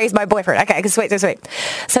going to come and say he's my boyfriend. Okay, sweet.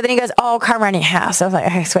 So then he goes, oh, I'll come around your house. I was like,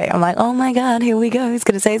 okay, sweet. I'm like, oh my God, here we go. He's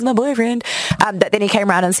going to say he's my boyfriend. But then he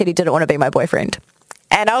came around and said he didn't want to be my boyfriend.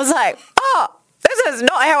 And I was like, oh, this is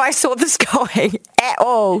not how I saw this going at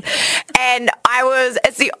all. And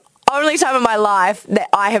it's the only time in my life that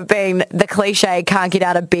I have been the cliche can't get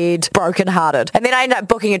out of bed, brokenhearted. And then I ended up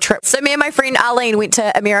booking a trip. So me and my friend Arlene went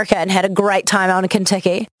to America and had a great time out in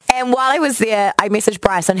Kentucky. And while I was there, I messaged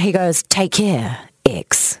Bryce and he goes, take care,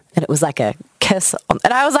 X. And it was like a kiss.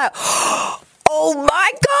 And I was like, oh my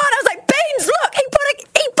God. I was like, Beans, look, he put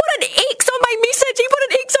an X on my message. He put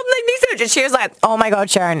an X on my message. And she was like, oh my God,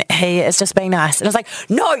 Sharyn, he is just being nice. And I was like,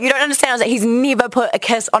 no, you don't understand. I was like, he's never put a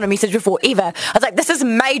kiss on a message before, ever. I was like, this is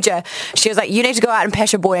major. She was like, you need to go out and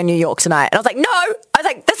pash a boy in New York tonight. And I was like, no. I was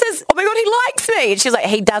like, oh my God, he likes me. And she was like,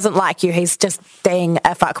 he doesn't like you. He's just being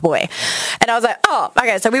a fuck boy. And I was like, oh,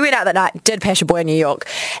 okay. So we went out that night, did pash a boy in New York.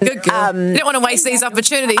 Good girl. You don't want to waste these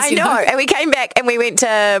opportunities. I know. And we came back and we went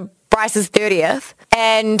to Bryce's 30th,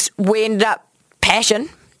 and we ended up passion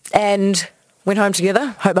and went home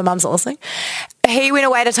together. Hope my mum's not listening. He went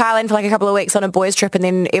away to Thailand for like a couple of weeks on a boys trip, and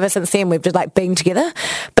then ever since then we've just like been together.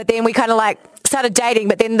 But then we kind of like started dating,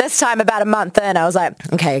 but then this time about a month in, I was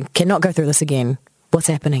like, okay, cannot go through this again. What's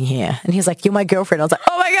happening here? And he's like, you're my girlfriend. I was like,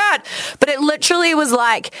 oh my God. But it literally was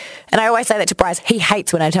like, and I always say that to Bryce, he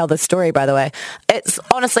hates when I tell this story, by the way. It's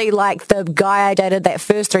honestly like the guy I dated that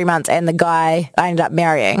first 3 months and the guy I ended up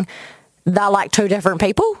marrying, they're like two different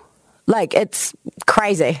people. Like, it's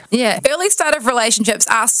crazy. Yeah. Early start of relationships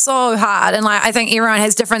are so hard. And like, I think everyone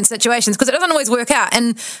has different situations because it doesn't always work out.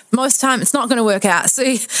 And most of the time it's not going to work out. So,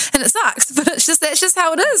 and it sucks, but that's just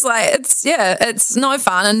how it is. Like, it's no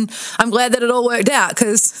fun. And I'm glad that it all worked out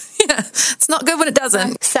because, it's not good when it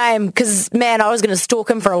doesn't. Same. Because, man, I was going to stalk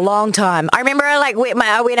him for a long time. I remember I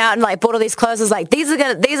went out and like bought all these clothes. I was like, these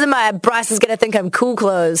are my, Bryce is going to think I'm cool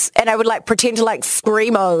clothes. And I would like pretend to like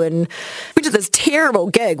screamo, and went to this terrible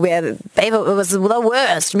gig where it was the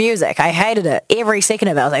worst music. I hated it. Every second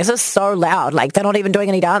of it. I was like, this is so loud. Like, they're not even doing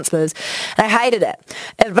any dance moves. And I hated it.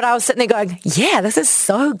 But I was sitting there going, yeah, this is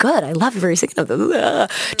so good. I love every second of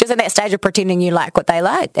this. Just in that stage of pretending you like what they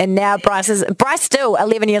like. And now Bryce still,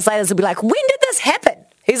 11 years later, will be like, when did this happen?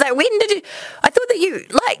 He's like, when did you, I thought that you,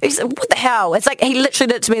 like, he's like, what the hell? It's like, he literally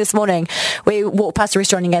did it to me this morning. We walked past a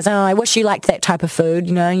restaurant and he goes, oh, I wish you liked that type of food.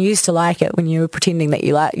 You know, you used to like it when you were pretending that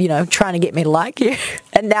you like, trying to get me to like you.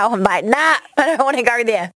 And now I'm like, nah, I don't want to go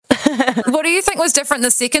there. What do you think was different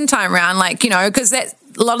the second time round? Like, because that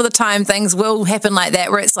a lot of the time things will happen like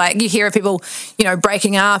that, where it's like you hear of people,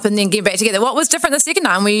 breaking up and then getting back together. What was different the second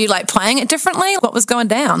time? Were you like playing it differently? What was going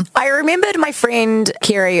down? I remembered my friend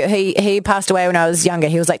Kerry, he passed away when I was younger.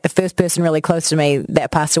 He was like the first person really close to me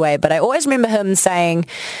that passed away. But I always remember him saying,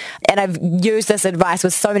 and I've used this advice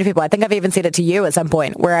with so many people, I think I've even said it to you at some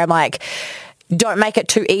point, where I'm like, don't make it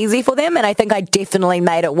too easy for them. And I think I definitely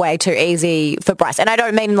made it way too easy for Bryce. And I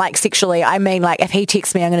don't mean like sexually. I mean like if he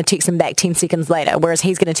texts me, I'm going to text him back 10 seconds later, whereas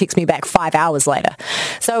he's going to text me back 5 hours later.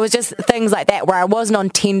 So it was just things like that where I wasn't on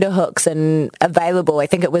tender hooks and available. I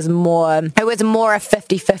think it was more a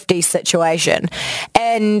 50-50 situation.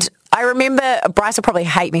 And I remember, Bryce will probably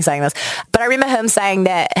hate me saying this, but I remember him saying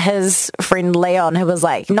that his friend Leon, who was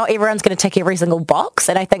like, not everyone's going to tick every single box.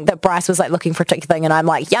 And I think that Bryce was like looking for a particular thing, and I'm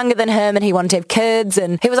like younger than him and he wanted to have kids,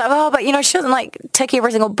 and he was like, oh, but she doesn't like tick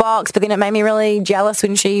every single box, but then it made me really jealous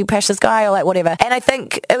when she passed this guy or like whatever. And I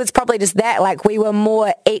think it was probably just that, like we were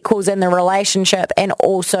more equals in the relationship, and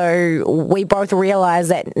also we both realized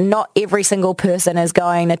that not every single person is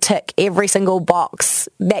going to tick every single box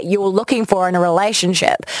that you're looking for in a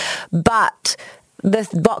relationship. But the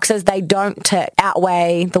boxes they don't tick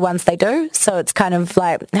outweigh the ones they do. So it's kind of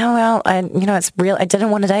like, oh, well, it's real. I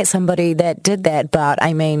didn't want to date somebody that did that. But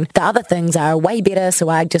I mean, the other things are way better. So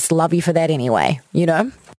I just love you for that anyway,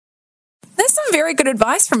 That's some very good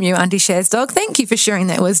advice from you, Auntie Shazdog. Thank you for sharing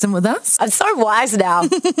that wisdom with us. I'm so wise now.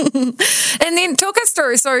 And then talk us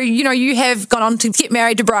through. So, you have gone on to get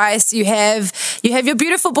married to Bryce. You have your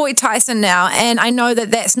beautiful boy Tyson now. And I know that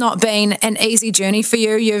that's not been an easy journey for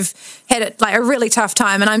you. You've had it like a really tough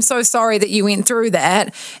time. And I'm so sorry that you went through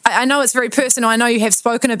that. I know it's very personal. I know you have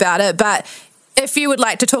spoken about it. But if you would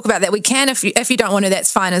like to talk about that, we can. If you don't want to,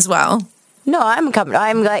 that's fine as well. No, I'm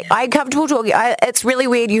comfortable talking. It's really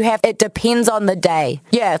weird. It depends on the day.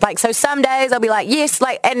 Yeah, like, so some days I'll be like, yes,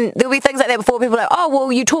 like, and there'll be things like that before people are like, oh,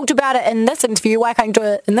 well, you talked about it in this interview. Why can't you do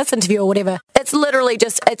it in this interview or whatever? It's literally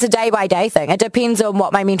it's a day by day thing. It depends on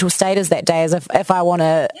what my mental state is that day, as if I want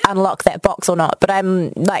to unlock that box or not. But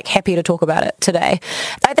I'm like happy to talk about it today.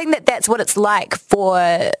 I think that's what it's like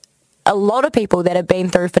for a lot of people that have been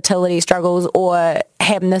through fertility struggles or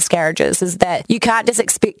have miscarriages, is that you can't just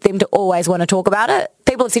expect them to always want to talk about it.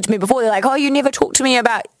 People have said to me before, they're like, oh, you never talk to me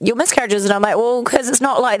about your miscarriages. And I'm like, well, because it's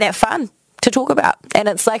not like that fun to talk about. And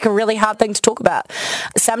it's like a really hard thing to talk about.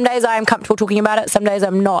 Some days I'm comfortable talking about it. Some days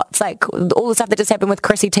I'm not. It's like all the stuff that just happened with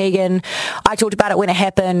Chrissy Teigen. I talked about it when it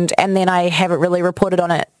happened, and then I haven't really reported on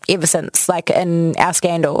it ever since, like in our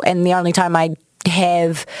scandal. And the only time I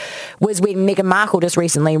was when Meghan Markle just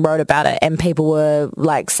recently wrote about it, and people were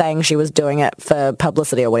like saying she was doing it for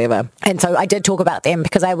publicity or whatever. And so I did talk about them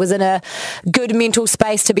because I was in a good mental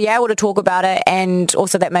space to be able to talk about it, and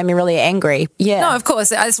also that made me really angry. Yeah. No, of course.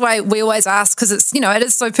 That's why we always ask, because it's, it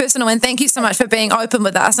is so personal, and thank you so much for being open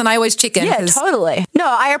with us. And I always check in. Yeah, totally. No,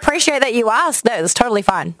 I appreciate that you asked. That was totally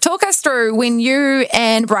fine. Talk us through when you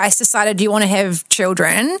and Bryce decided you want to have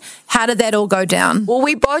children. How did that all go down? Well,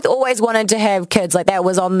 we both always wanted to have kids. Like, that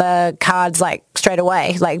was on the cards, like, straight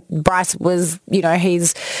away. Like, Bryce was,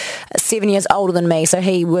 he's 7 years older than me, so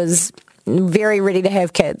he was very ready to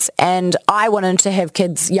have kids, and I wanted to have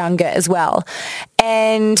kids younger as well.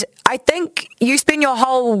 And I think you spend your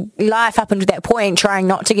whole life up until that point trying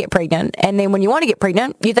not to get pregnant, and then when you want to get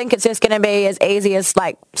pregnant, you think it's just going to be as easy as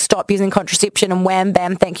like stop using contraception and wham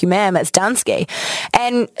bam thank you ma'am, it's done ski.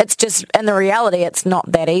 And it's just, in the reality, it's not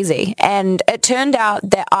that easy. And it turned out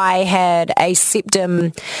that I had a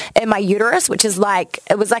septum in my uterus, which is like,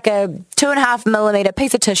 it was like a 2.5 millimeter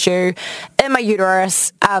piece of tissue in my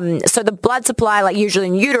uterus. So the blood supply, like usually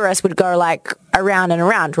in uterus, would go like around and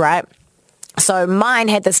around, right? So mine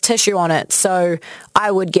had this tissue on it, so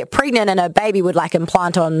I would get pregnant and a baby would like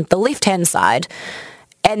implant on the left-hand side.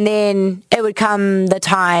 And then it would come the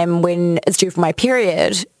time when it's due for my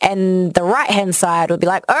period, and the right-hand side would be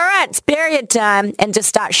like, all right, it's period time, and just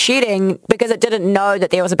start shedding because it didn't know that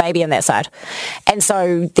there was a baby on that side. And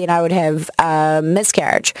so then I would have a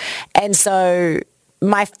miscarriage. And so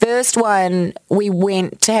my first one, we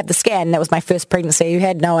went to have the scan. That was my first pregnancy. You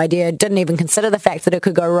had no idea, didn't even consider the fact that it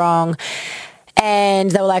could go wrong. And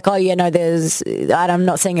they were like, oh, I'm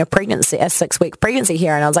not seeing a 6-week pregnancy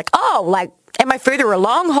here. And I was like, oh, like, am I further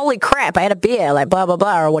along? Holy crap, I had a beer, like blah, blah,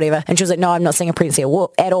 blah, or whatever. And she was like, no, I'm not seeing a pregnancy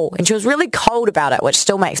at all. And she was really cold about it, which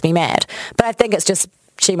still makes me mad. But I think it's just,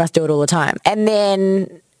 she must do it all the time. And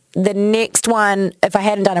then the next one, if I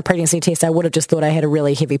hadn't done a pregnancy test, I would have just thought I had a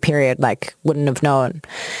really heavy period, like wouldn't have known.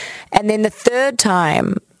 And then the third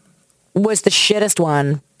time was the shittest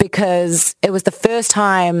one, because it was the first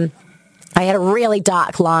time I had a really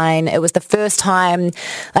dark line. It was the first time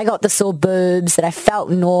I got the sore boobs, that I felt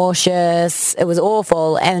nauseous. It was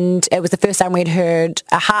awful. And it was the first time we'd heard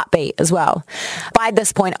a heartbeat as well. By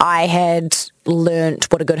this point, I had learnt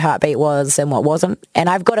what a good heartbeat was and what wasn't. And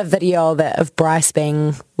I've got a video of it, of Bryce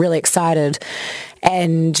being really excited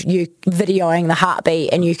and you videoing the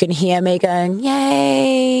heartbeat, and you can hear me going,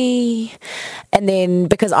 yay. And then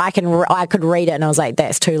because I could read it, and I was like,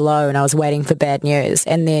 that's too low, and I was waiting for bad news.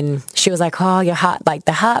 And then she was like, oh, your heart, like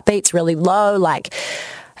the heartbeat's really low. Like,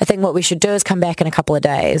 I think what we should do is come back in a couple of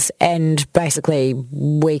days. And basically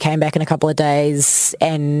we came back in a couple of days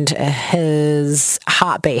and his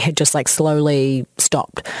heartbeat had just like slowly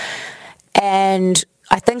stopped. And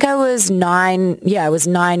I think I was 9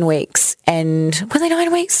 weeks. And was I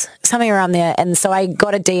 9 weeks? Something around there. And so I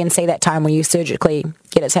got a D&C that time where you surgically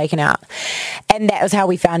get it taken out. And that was how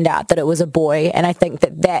we found out that it was a boy. And I think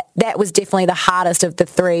that was definitely the hardest of the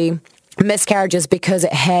 3 miscarriages, because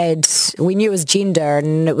we knew his gender,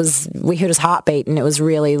 and we heard his heartbeat, and it was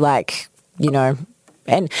really like,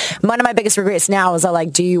 and one of my biggest regrets now is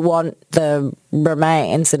do you want the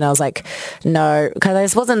remains? And I was like, no, because I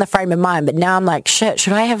just wasn't in the frame of mind. But now I'm like, shit,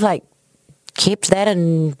 should I have kept that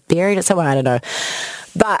and buried it somewhere? I don't know.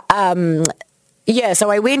 But so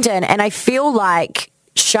I went in, and I feel like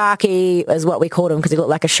Sharky is what we called him because he looked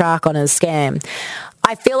like a shark on his scan.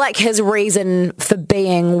 I feel like his reason for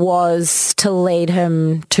being was to lead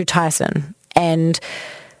him to Tyson. And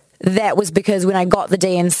that was because when I got the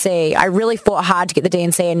D&C, I really fought hard to get the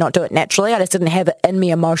D&C and not do it naturally. I just didn't have it in me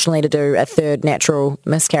emotionally to do a 3rd natural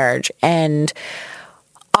miscarriage. And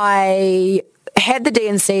I had the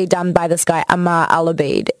D&C done by this guy, Amar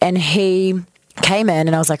Alabid, and he came in,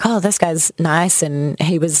 and I was like, oh, this guy's nice. And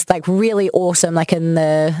he was really awesome, in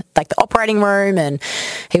the operating room, and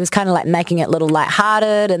he was kind of making it a little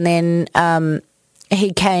lighthearted. And then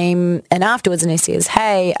he came in afterwards, and he says,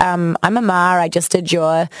 hey, I'm Amar, I just did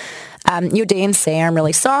your D&C, I'm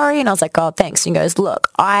really sorry. And I was like, oh, thanks. And he goes, look,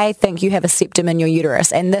 I think you have a septum in your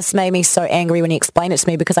uterus. And this made me so angry when he explained it to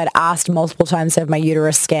me, because I'd asked multiple times to have my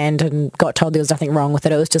uterus scanned and got told there was nothing wrong with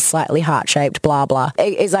it. It was just slightly heart-shaped, blah, blah.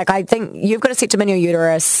 He's like, I think you've got a septum in your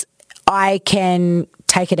uterus. I can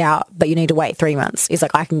take it out, but you need to wait 3 months. He's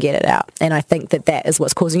like, I can get it out. And I think that is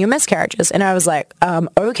what's causing your miscarriages. And I was like,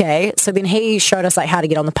 okay. So then he showed us how to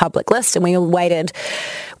get on the public list, and we waited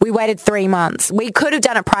 3 months. We could have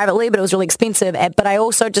done it privately, but it was really expensive. But I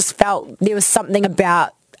also just felt there was something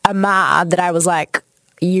about Amar that I was like,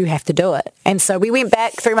 you have to do it. And so we went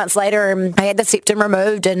back 3 months later, and I had the septum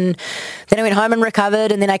removed, and then I went home and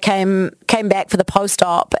recovered, and then I came back for the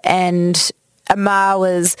post-op, and Amar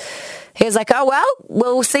he was like, oh, well,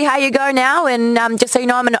 we'll see how you go now. And just so you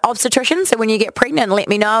know, I'm an obstetrician. So when you get pregnant, let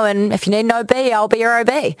me know. And if you need an OB, I'll be your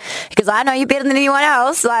OB. Because I know you better than anyone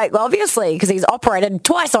else. Obviously, because he's operated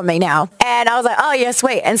twice on me now. And I was like, oh, yeah,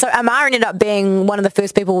 sweet. And so Amar ended up being one of the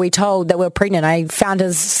first people we told that we were pregnant. I found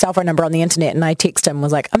his cell phone number on the internet, and I texted him,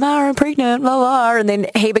 was like, Amar, I'm pregnant, blah, blah. And then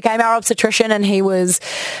he became our obstetrician, and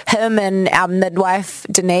him and our midwife,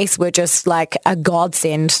 Denise, were just a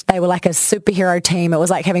godsend. They were like a superhero team. It was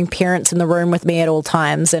like having parents in the room with me at all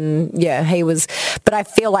times. And yeah, but I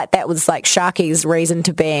feel like that was Sharky's reason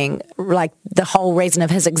to being, the whole reason of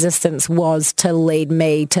his existence was to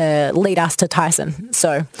lead us to Tyson.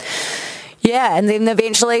 So yeah, and then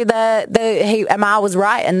eventually Amar was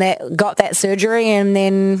right, and that got that surgery, and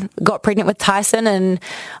then got pregnant with Tyson, and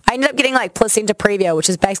I ended up getting placenta previa, which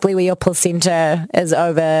is basically where your placenta is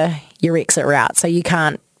over your exit route, so you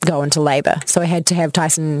can't go into labour. So I had to have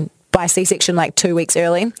Tyson by C-section 2 weeks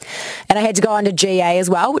early, and I had to go under GA as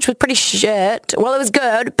well, which was pretty shit. Well, it was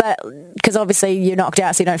good, but because obviously you're knocked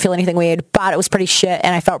out, so you don't feel anything weird, but it was pretty shit,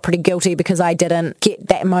 and I felt pretty guilty because I didn't get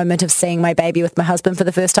that moment of seeing my baby with my husband for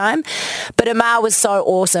the first time. But Amar was so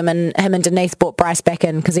awesome, and him and Denise brought Bryce back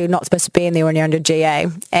in because he was not supposed to be in there when you're under GA,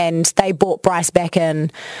 and they brought Bryce back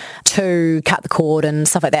in to cut the cord and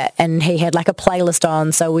stuff like that, and he had a playlist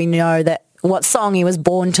on, so we know that what song he was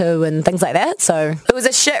born to and things like that. So it was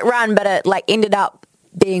a shit run, but it ended up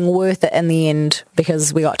being worth it in the end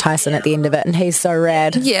because we got Tyson at the end of it, and he's so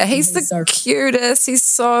rad. Yeah, he's the cutest. He's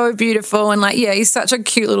so beautiful, and he's such a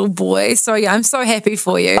cute little boy. So yeah, I'm so happy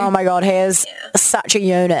for you. Oh my God, he is such a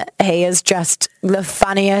unit. He is just the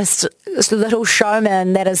funniest little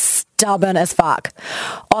showman that is stubborn as fuck.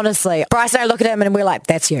 Honestly, Bryce and I look at him and we're like,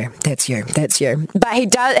 that's you. But he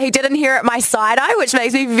didn't hear it my side eye, which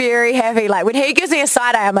makes me very happy. Like when he gives me a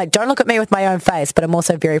side eye, I'm like, don't look at me with my own face, but I'm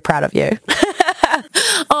also very proud of you.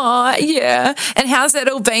 Oh, yeah. And how's that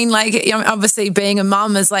all been? Like, obviously being a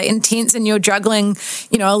mum is like intense and you're juggling,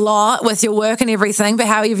 a lot with your work and everything, but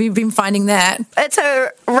how have you been finding that? It's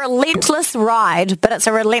a relentless ride, but it's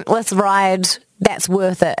a relentless ride that's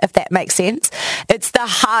worth it, if that makes sense. It's the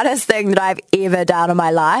hardest thing that I've ever done in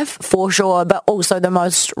my life, for sure, but also the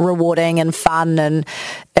most rewarding and fun. And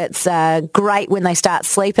it's great when they start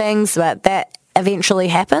sleeping, but that eventually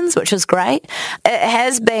happens, which is great. It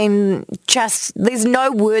has been just, there's no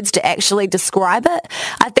words to actually describe it.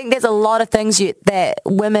 I think there's a lot of things that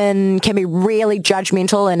women can be really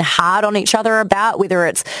judgmental and hard on each other about, whether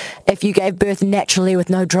it's if you gave birth naturally with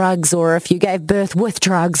no drugs, or if you gave birth with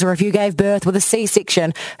drugs, or if you gave birth with a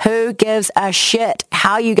C-section. Who gives a shit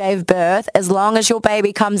how you gave birth? As long as your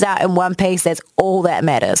baby comes out in one piece, that's all that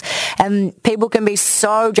matters. And people can be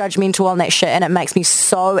so judgmental on that shit, and it makes me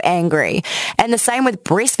so angry. And the same with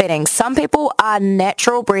breastfeeding. Some people are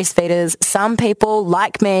natural breastfeeders. Some people,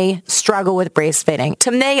 like me, struggle with breastfeeding.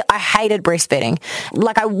 To me, I hated breastfeeding.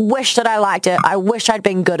 Like, I wish that I liked it. I wish I'd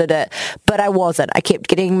been good at it, but I wasn't. I kept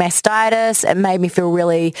getting mastitis. It made me feel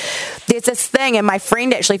really... There's this thing, and my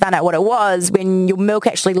friend actually found out what it was, when your milk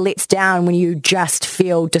actually lets down when you just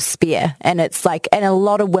feel despair. And it's like, and a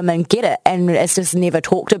lot of women get it, and it's just never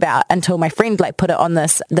talked about until my friend put it on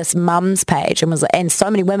this mum's page, and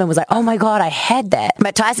so many women was like, oh my God, I had that.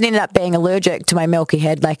 But Tyson ended up being allergic to my milk. He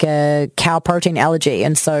had like a cow protein allergy,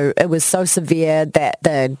 and so it was so severe that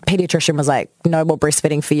the pediatrician was like, no more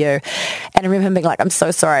breastfeeding for you. And I remember him being like, I'm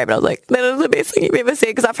so sorry, but I was like, that is the best thing you've ever said,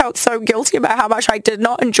 because I felt so guilty about how much I did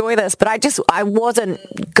not enjoy this, but I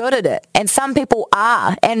wasn't good at it. And some people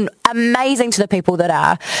are, and amazing to the people that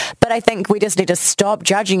are, but I think we just need to stop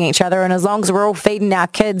judging each other, and as long as we're all feeding our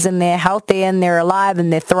kids and they're healthy and they're alive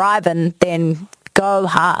and they're thriving, then go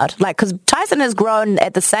hard. Like, because Tyson has grown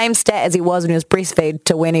at the same stat as he was when he was breastfed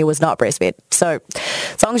to when he was not breastfed. So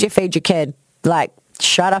as long as you feed your kid, like,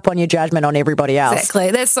 shut up on your judgment on everybody else.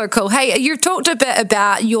 Exactly. That's so cool. Hey, you've talked a bit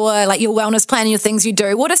about your wellness plan and your things you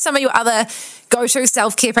do. What are some of your other go-to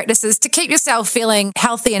self-care practices to keep yourself feeling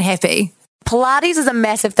healthy and happy? Pilates is a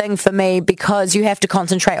massive thing for me because you have to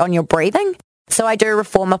concentrate on your breathing. So I do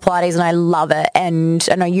Reformer Pilates and I love it, and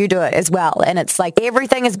I know you do it as well. And it's like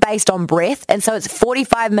everything is based on breath. And so it's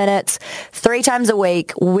 45 minutes, 3 times a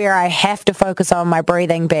week, where I have to focus on my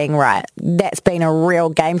breathing being right. That's been a real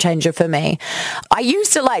game changer for me. I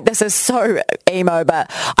used to this is so emo, but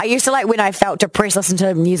I used to when I felt depressed, listen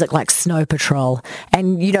to music like Snow Patrol.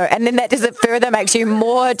 And, and then that just further makes you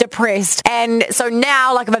more depressed. And so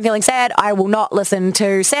now, if I'm feeling sad, I will not listen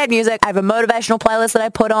to sad music. I have a motivational playlist that I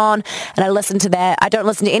put on and I listen to that. I don't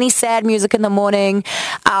listen to any sad music in the morning.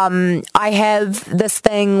 I have this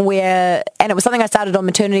thing where, and it was something I started on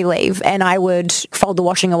maternity leave, and I would fold the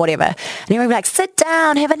washing or whatever. And everyone would be like, sit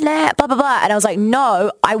down, have a nap, blah, blah, blah. And I was like,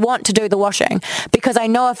 no, I want to do the washing, because I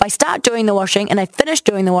know if I start doing the washing and I finish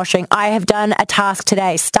doing the washing, I have done a task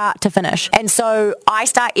today, start to finish. And so I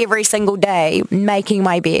start every single day making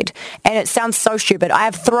my bed. And it sounds so stupid. I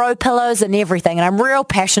have throw pillows and everything, and I'm real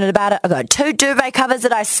passionate about it. I've got 2 duvet covers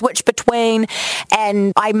that I switch between,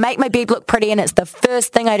 and I make my bed look pretty, and it's the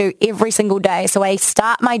first thing I do every single day. So I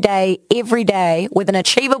start my day every day with an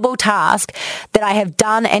achievable task that I have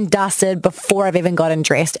done and dusted before I've even gotten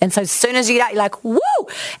dressed. And so as soon as you get out, you're like, woo!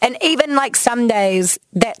 And even some days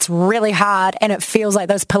that's really hard and it feels like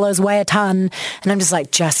those pillows weigh a ton, and I'm just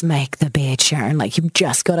like, just make the bed, Sharyn. You've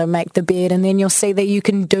just got to make the bed, and then you'll see that you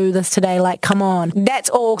can do this today. Come on. That's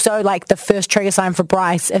also the first trigger sign for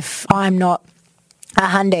Bryce if I'm not a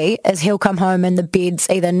hundy, is he'll come home and the bed's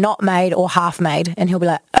either not made or half made, and he'll be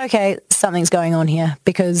like, okay, something's going on here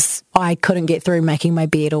because I couldn't get through making my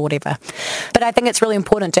bed or whatever. But I think it's really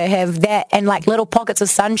important to have that and little pockets of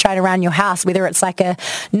sunshine around your house, whether it's a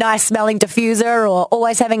nice smelling diffuser or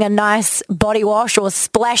always having a nice body wash or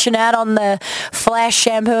splashing out on the Flash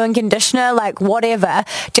shampoo and conditioner, whatever.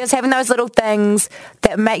 Just having those little things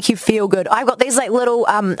that make you feel good. I've got these little,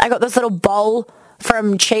 I got this little bowl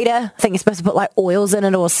from Cheetah. I think you're supposed to put oils in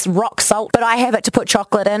it or rock salt, but I have it to put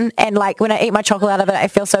chocolate in, and when I eat my chocolate out of it, I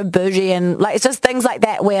feel so bougie, and it's just things like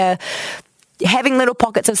that where having little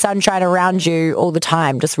pockets of sunshine around you all the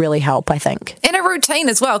time just really help, I think. And a routine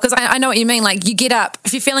as well, because I know what you mean. You get up,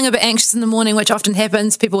 if you're feeling a bit anxious in the morning, which often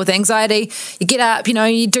happens, people with anxiety, you get up,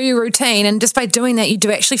 you do your routine, and just by doing that, you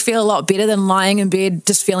do actually feel a lot better than lying in bed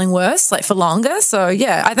just feeling worse, for longer. So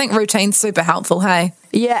yeah, I think routine's super helpful, hey?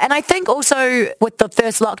 Yeah, and I think also with the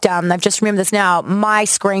first lockdown, I've just remembered this now, my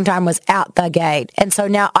screen time was out the gate. And so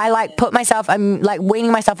now I I'm like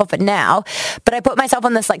weaning myself off it now, but I put myself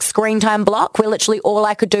on this like screen time block where literally all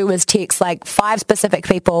I could do was text like 5 specific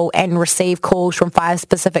people and receive calls from 5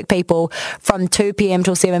 specific people from 2 p.m.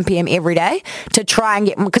 till 7 p.m. every day to try and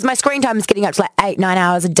get, because my screen time is getting up to like 8-9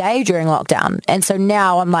 hours a day during lockdown. And so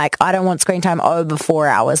now I'm like, I don't want screen time over 4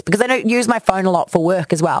 hours because I don't use my phone a lot for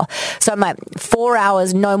work as well. So I'm like 4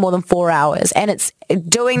 hours, no more than 4 hours. And it's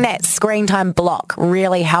doing that screen time block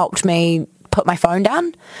really helped me put my phone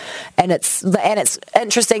down. And it's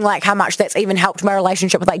interesting like how much that's even helped my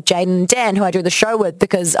relationship with like Jaden and Dan, who I do the show with,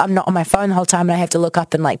 because I'm not on my phone the whole time and I have to look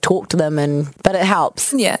up and like talk to them, but it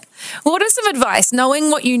helps. Yeah. What is some advice,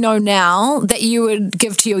 knowing what you know now, that you would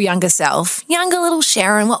give to your younger self? Younger little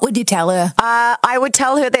Sharyn, what would you tell her? I would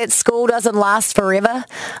tell her that school doesn't last forever.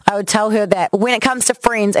 I would tell her that when it comes to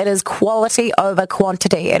friends, it is quality over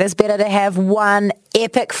quantity. It is better to have one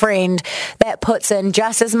epic friend that puts in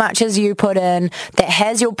just as much as you put in, that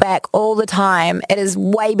has your back all the time. It is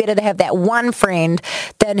way better to have that one friend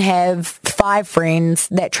than have 5 friends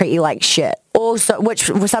that treat you like shit. Also, which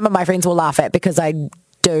some of my friends will laugh at because I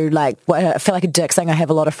do like, I feel like a dick saying I have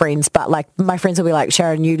a lot of friends, but like my friends will be like,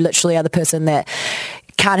 Sharyn, you literally are the person that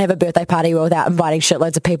can't have a birthday party without inviting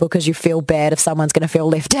shitloads of people because you feel bad if someone's going to feel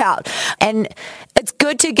left out. And it's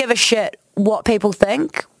good to give a shit what people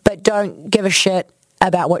think, but don't give a shit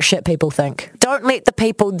about what shit people think. Don't let the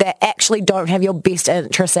people that actually don't have your best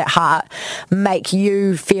interests at heart make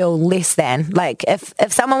you feel less than. Like if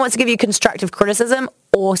someone wants to give you constructive criticism,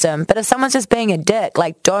 awesome. But if someone's just being a dick,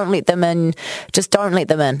 like don't let them in. Just don't let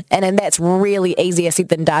them in. And that's really easier said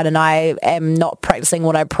than done. And I am not practicing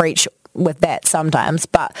what I preach with that sometimes.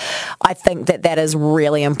 But I think that is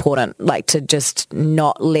really important, like to just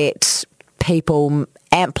not let people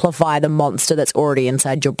amplify the monster that's already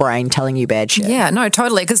inside your brain telling you bad shit. Yeah, no,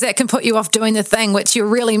 totally, because that can put you off doing the thing which you're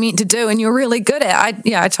really meant to do and you're really good at.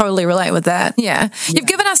 I totally relate with that. Yeah. You've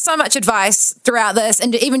given us so much advice throughout this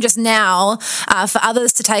and even just now for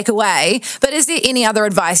others to take away, but is there any other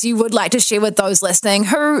advice you would like to share with those listening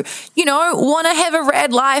who, want to have a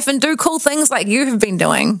rad life and do cool things like you have been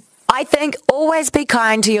doing? I think always be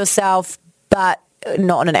kind to yourself, but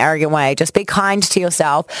not in an arrogant way. Just be kind to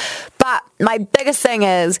yourself. But my biggest thing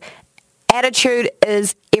is attitude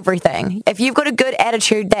is everything. If you've got a good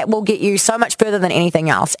attitude, that will get you so much further than anything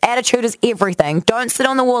else. Attitude is everything. Don't sit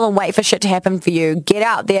on the wall and wait for shit to happen for you. Get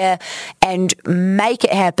out there and make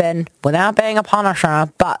it happen without being a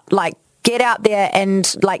punisher, but like get out there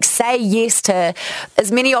and like say yes to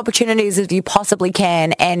as many opportunities as you possibly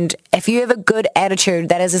can. And if you have a good attitude,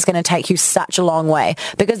 that is just going to take you such a long way,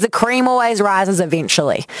 because the cream always rises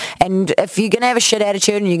eventually. And if you're going to have a shit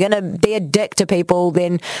attitude and you're going to be a dick to people,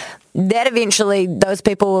 then those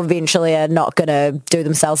people eventually are not going to do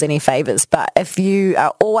themselves any favors. But if you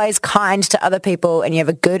are always kind to other people and you have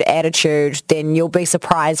a good attitude, then you'll be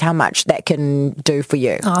surprised how much that can do for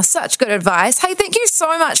you. Oh, such good advice. Hey, thank you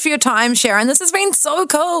so much for your time, Sharyn. This has been so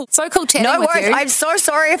cool. So cool chatting with you. No worries. I'm so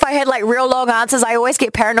sorry if I had like real long answers. I always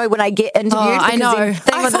get paranoid when I get interviewed. I know.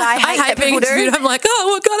 I hate being interviewed. I'm like,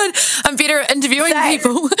 oh my God, I'm better at interviewing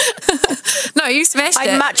people. No, you smashed it.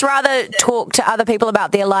 I'd much rather talk to other people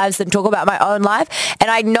about their lives than talk about my own life.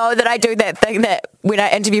 And I know that I do that thing that when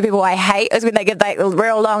I interview people I hate is when they give like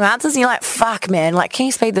real long answers and you're like, fuck man, like can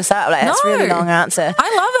you speed this up? Like that's a really long answer.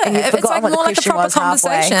 I love it. It's like more like a proper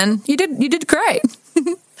conversation. You did great.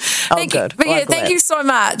 Good. But yeah, thank you so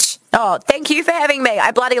much. Oh, thank you for having me.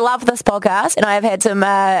 I bloody love this podcast, and I have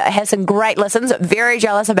had some great listens. Very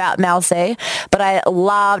jealous about Mel C, but I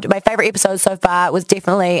loved my favorite episode so far was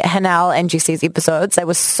definitely Hanel and Jesse's episodes. They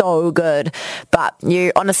were so good. But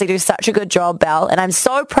you honestly do such a good job, Belle, and I'm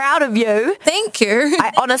so proud of you. Thank you.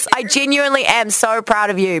 I genuinely am so proud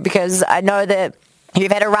of you, because I know that you've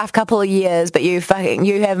had a rough couple of years, but you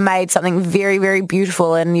have made something very, very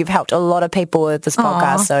beautiful, and you've helped a lot of people with this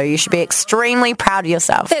podcast. So you should be extremely proud of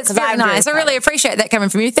yourself. That's very nice. I really appreciate that coming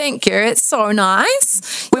from you. Thank you. It's so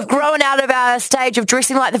nice. We've grown out of our stage of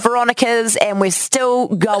dressing like the Veronicas, and we're still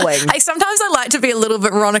going. Hey, sometimes I like to be a little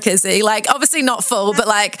bit Veronicas-y. Like, obviously not full, but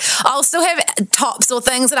like I'll still have tops or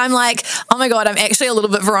things that I'm like, oh my God, I'm actually a little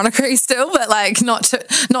bit Veronica-y still, but like not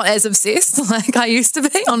as obsessed like I used to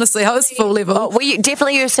be. Honestly, I was full level. We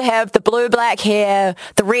definitely used to have the blue-black hair,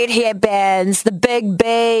 the red hair bands, the big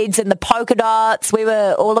beads, and the polka dots. We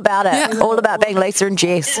were all about it. Yeah. All about being Lisa and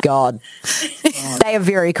Jess. God. They are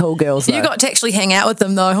very cool girls, though. You got to actually hang out with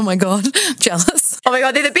them, though. Oh, my God. Jealous. Oh, my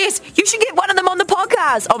God, they're the best. You should get one of them on the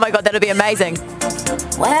podcast. Oh, my God, that'd be amazing.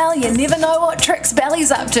 Well, you never know what tricks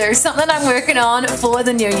Belly's up to. Something I'm working on for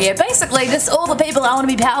the new year. Basically, just all the people I want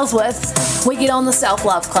to be pals with, we get on the Self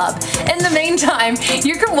Love Club. In the meantime,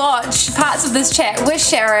 you can watch parts of this chat with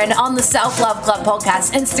Sharyn on the Self Love Club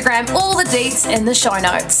podcast Instagram. All the deets in the show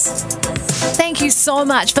notes. Thank you so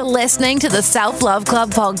much for listening to the Self Love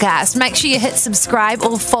Club podcast. Make sure you hit subscribe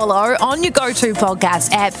or follow on your go-to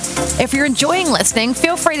podcast app. If you're enjoying listening,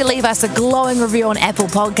 feel free to leave us a glowing review on Apple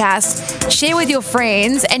Podcasts. Share with your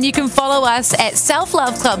friends, and you can follow us at Self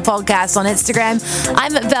Love Club Podcast on Instagram.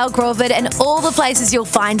 I'm at Val Crawford, and all the places you'll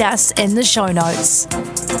find us in the show notes.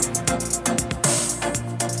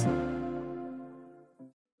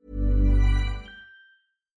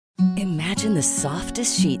 Imagine the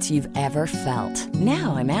softest sheets you've ever felt.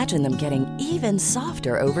 Now imagine them getting even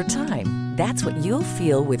softer over time. That's what you'll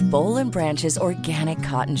feel with Boll & Branch's organic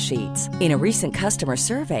cotton sheets. In a recent customer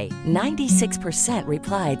survey, 96%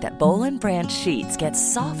 replied that Boll & Branch sheets get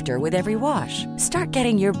softer with every wash. Start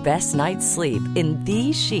getting your best night's sleep in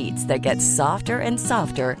these sheets that get softer and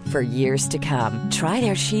softer for years to come. Try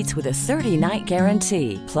their sheets with a 30-night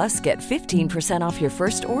guarantee. Plus, get 15% off your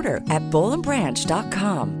first order at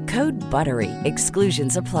bollandbranch.com. Code BUTTERY.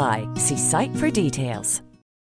 Exclusions apply. See site for details.